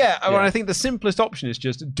as well. Yeah, well, I think the simplest option is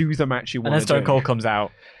just do the match you want to do. And then Stone Cold comes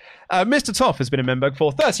out. Mr. Toff has been a member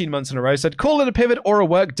for 13 months in a row, said, call it a pivot or a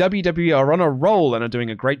work. WWE are on a roll and are doing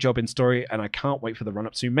a great job in story, and I can't wait for the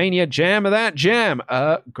run-up to Mania. Jam of that jam.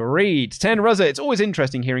 Agreed. 10 Ruzza, it's always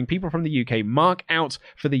interesting hearing people from the UK mark out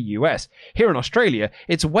for the US. Here in Australia,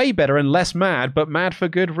 it's way better and less mad, but mad for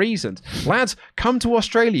good reasons. Lads, come to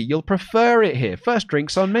Australia. You'll prefer it here. First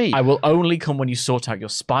drinks on me. I will only come when you sort out your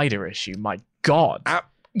spider issue. My God.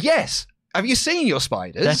 Yes. Have you seen your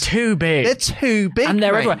spiders? They're too big. And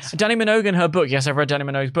they're everywhere. Danny Minogue in her book, yes, I've read Danny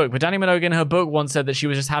Minogue's book, but Danny Minogue in her book once said that she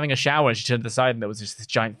was just having a shower and she turned to the side and there was just this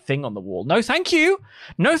giant thing on the wall. No, thank you.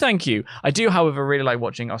 No, thank you. I do, however, really like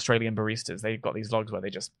watching Australian baristas. They've got these logs where they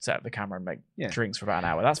just set up the camera and make drinks for about an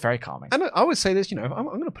hour. That's very calming. And I would say this, I'm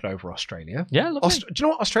going to put over Australia. Yeah, lovely. Do you know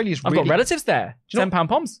what Australia's really... I've got relatives there. £10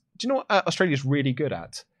 poms. Do you know what Australia's really good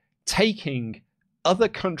at? Taking other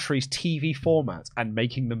countries' TV formats and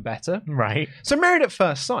making them better. Right. So Married at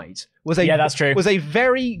First Sight was that's true. Was a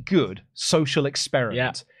very good social experiment.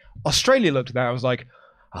 Yeah. Australia looked at that and was like,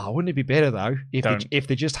 wouldn't it be better though if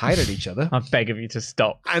they just hated each other? I beg of you to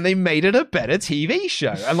stop. And they made it a better TV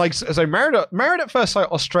show. And so Married at First Sight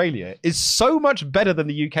Australia is so much better than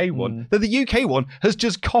the UK one that the UK one has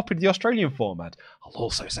just copied the Australian format. I'll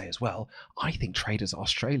also say as well, I think Traders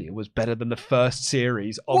Australia was better than the first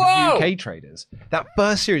series of UK Traders. That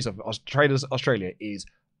first series of Traders Australia is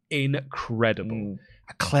incredible.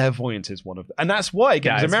 Clairvoyant is one of them. And that's why,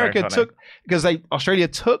 because Australia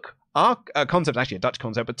took our concept, actually a Dutch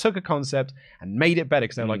concept, but took a concept and made it better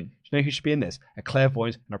because they're like, you know who should be in this? A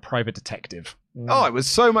clairvoyant and a private detective. It was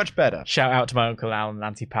so much better. Shout out to my Uncle Al and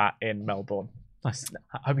Auntie Pat in Melbourne. Nice.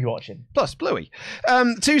 I hope you're watching. Plus, Bluey.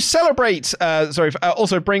 To celebrate,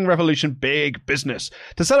 also bring Revolution big business.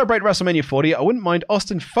 To celebrate WrestleMania 40, I wouldn't mind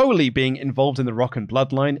Austin Foley being involved in the Rock and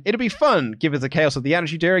Bloodline. It'll be fun. Give us the chaos of the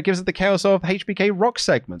Attitude Era. Gives it the chaos of HBK Rock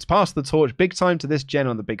segments. Pass the torch big time to this gen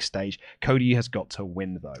on the big stage. Cody has got to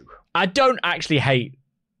win, though. I don't actually hate...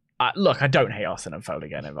 I don't hate Austin and Foley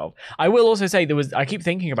getting involved. I will also say I keep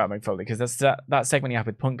thinking about Mick Foley because that's that segment you have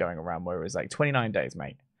with Punk going around where it was like 29 days,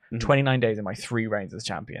 mate. 29 days in my 3 reigns as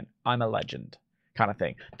champion. I'm a legend kind of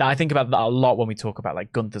thing. That I think about that a lot when we talk about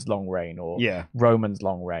like Gunther's long reign or Roman's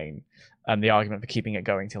long reign and the argument for keeping it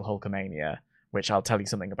going till Hulkamania which I'll tell you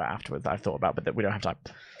something about afterwards that I've thought about, but that we don't have time.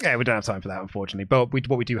 Yeah, we don't have time for that, unfortunately. But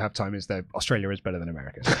what we do have time is that Australia is better than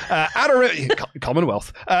America.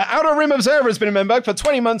 Commonwealth. Outer Rim Observer has been a member for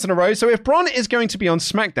 20 months in a row. So if Braun is going to be on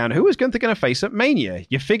SmackDown, who is Gunther going to face at Mania?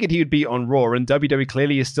 You figured he would be on Raw, and WWE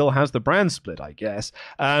clearly still has the brand split, I guess.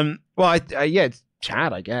 It's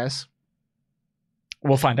Chad, I guess.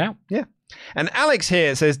 We'll find out. Yeah. And Alex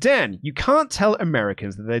here says, Dan, you can't tell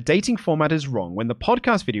Americans that their dating format is wrong when the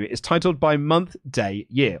podcast video is titled by month, day,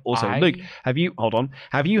 year. Also, Luke, have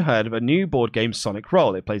you heard of a new board game, Sonic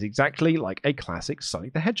Roll? It plays exactly like a classic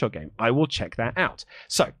Sonic the Hedgehog game. I will check that out.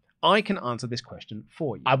 So, I can answer this question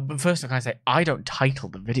for you. But first, can I say, I don't title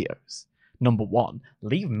the videos. Number one,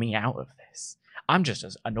 leave me out of this. I'm just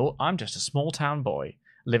a small town boy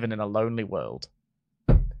living in a lonely world.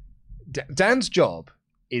 Dan's job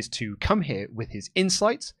is to come here with his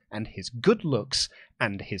insights and his good looks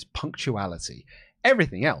and his punctuality.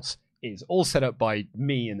 Everything else is all set up by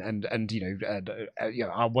me and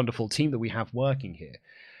our wonderful team that we have working here.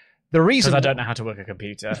 The reason because I don't know how to work a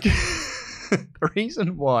computer. The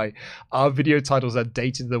reason why our video titles are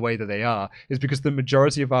dated the way that they are is because the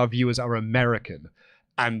majority of our viewers are American,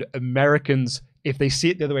 and Americans, if they see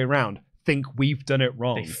it the other way around, think we've done it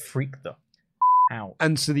wrong. They freak the out.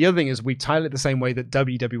 And so the other thing is we title it the same way that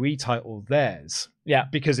WWE title theirs. Yeah.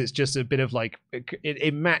 Because it's just a bit of like,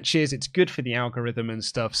 it matches, it's good for the algorithm and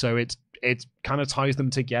stuff, so it kind of ties them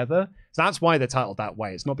together. So that's why they're titled that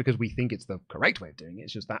way. It's not because we think it's the correct way of doing it,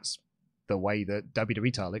 it's just that's the way that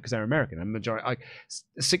WWE title it because they're American. And majority,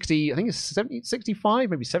 60, I think it's 70, 65,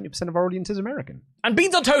 maybe 70% of our audience is American. And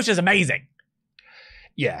Beans on Toast is amazing.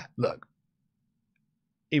 Yeah, look.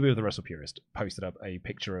 Evie with the Wrestle Purist posted up a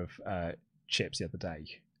picture of chips the other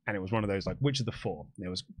day, and it was one of those like, which of the four? There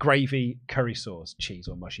was gravy, curry sauce, cheese,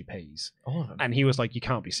 or mushy peas. All of them. And he was like, you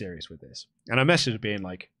can't be serious with this. And I messaged being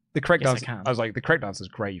like, the correct answer. I was like, the correct answer is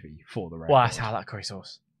gravy for the record. Well, that's how I like curry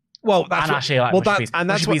sauce. Well, that's and what, actually, I like mushy peas.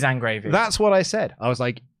 Mushy peas and gravy. That's what I said. I was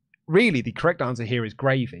like, really, the correct answer here is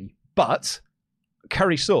gravy, but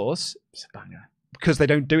curry sauce, it's a banger. Because they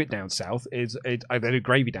don't do it down south. They do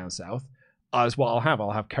gravy down south. Is what I'll have.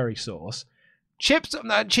 I'll have curry sauce. Chips,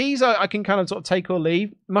 cheese, I can kind of sort of take or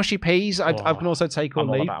leave. Mushy peas, I can also take or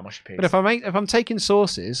leave. All about mushy peas. But if I'm taking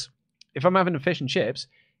sauces, if I'm having a fish and chips,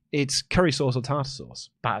 it's curry sauce or tartar sauce.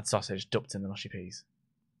 Battered sausage dipped in the mushy peas.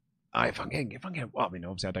 If I'm getting, well, I mean,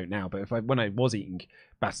 obviously I don't now, but when I was eating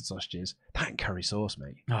battered sausages, that and curry sauce,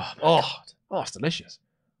 mate. Oh, it's delicious.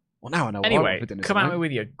 Well, now I know. Anyway, what dinner come tonight. at me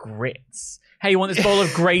with your grits. Hey, you want this bowl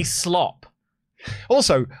of grey slop?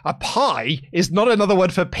 Also, a pie is not another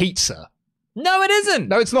word for pizza. No, it isn't.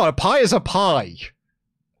 No, it's not. A pie is a pie.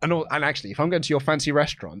 And actually, if I'm going to your fancy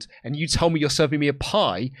restaurant and you tell me you're serving me a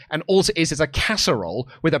pie and all it is a casserole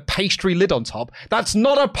with a pastry lid on top, that's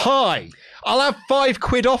not a pie. I'll have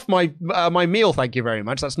 £5 off my meal, thank you very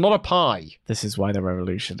much. That's not a pie. This is why the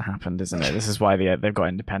revolution happened, isn't it? This is why they've got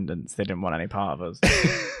independence. They didn't want any part of us.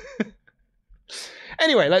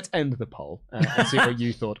 Anyway, let's end the poll and see what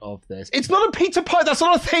you thought of this. It's not a pizza pie. That's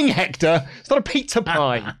not a thing, Hector. It's not a pizza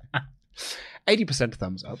pie. 80%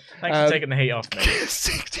 thumbs up. Thanks for taking the heat off me.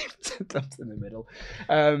 60% thumbs in the middle.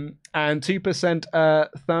 And 2%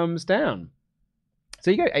 thumbs down.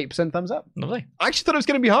 So you go, 8% thumbs up. Lovely. I actually thought it was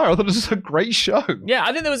going to be higher. I thought it was just a great show. Yeah,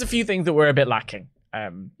 I think there was a few things that were a bit lacking.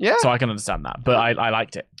 So I can understand that, but I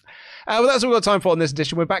liked it. Well, that's all we've got time for on this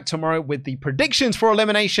edition. We're back tomorrow with the predictions for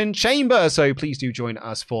Elimination Chamber, so please do join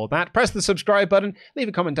us for that. Press the subscribe button. Leave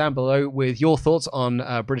a comment down below with your thoughts on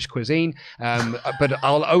British cuisine. But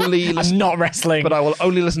I'll only listen. I'm not wrestling. But I will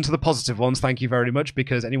only listen to the positive ones. Thank you very much,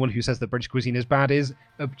 because anyone who says that British cuisine is bad is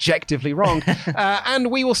objectively wrong. And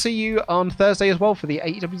we will see you on Thursday as well for the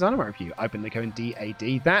AEW Dynamite review. I've been Nico and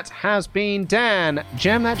DAD. That has been Dan.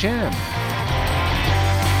 Jam that jam.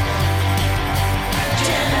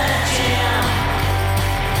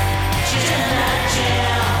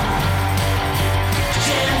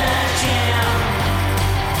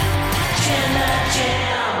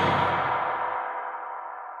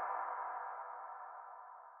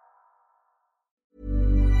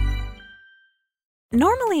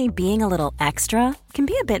 Normally, being a little extra can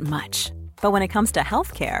be a bit much, but when it comes to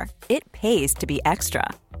healthcare, it pays to be extra.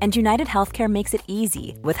 And United Healthcare makes it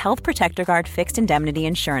easy with Health Protector Guard fixed indemnity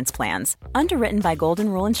insurance plans. Underwritten by Golden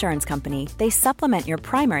Rule Insurance Company, they supplement your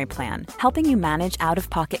primary plan, helping you manage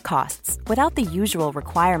out-of-pocket costs without the usual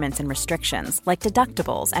requirements and restrictions like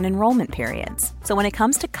deductibles and enrollment periods. So when it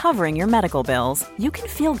comes to covering your medical bills, you can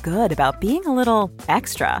feel good about being a little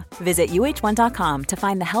extra. Visit UH1.com to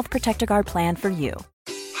find the Health Protector Guard plan for you.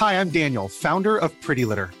 Hi, I'm Daniel, founder of Pretty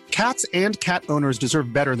Litter. Cats and cat owners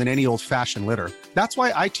deserve better than any old-fashioned litter. That's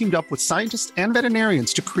why I teamed up with scientists and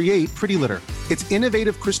veterinarians to create Pretty Litter. Its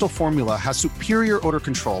innovative crystal formula has superior odor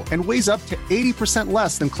control and weighs up to 80%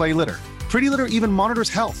 less than clay litter. Pretty Litter even monitors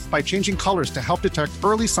health by changing colors to help detect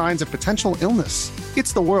early signs of potential illness.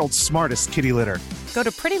 It's the world's smartest kitty litter. Go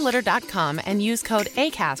to prettylitter.com and use code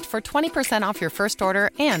ACAST for 20% off your first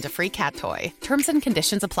order and a free cat toy. Terms and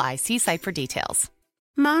conditions apply. See site for details.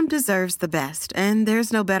 Mom deserves the best, and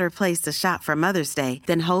there's no better place to shop for Mother's Day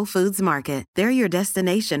than Whole Foods Market. They're your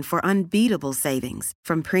destination for unbeatable savings,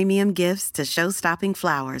 from premium gifts to show-stopping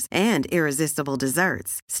flowers and irresistible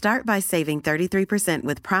desserts. Start by saving 33%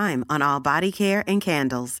 with Prime on all body care and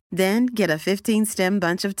candles. Then get a 15-stem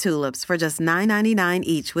bunch of tulips for just $9.99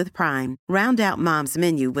 each with Prime. Round out Mom's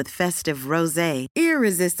menu with festive rosé,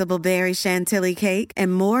 irresistible berry chantilly cake,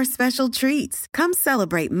 and more special treats. Come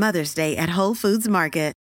celebrate Mother's Day at Whole Foods Market.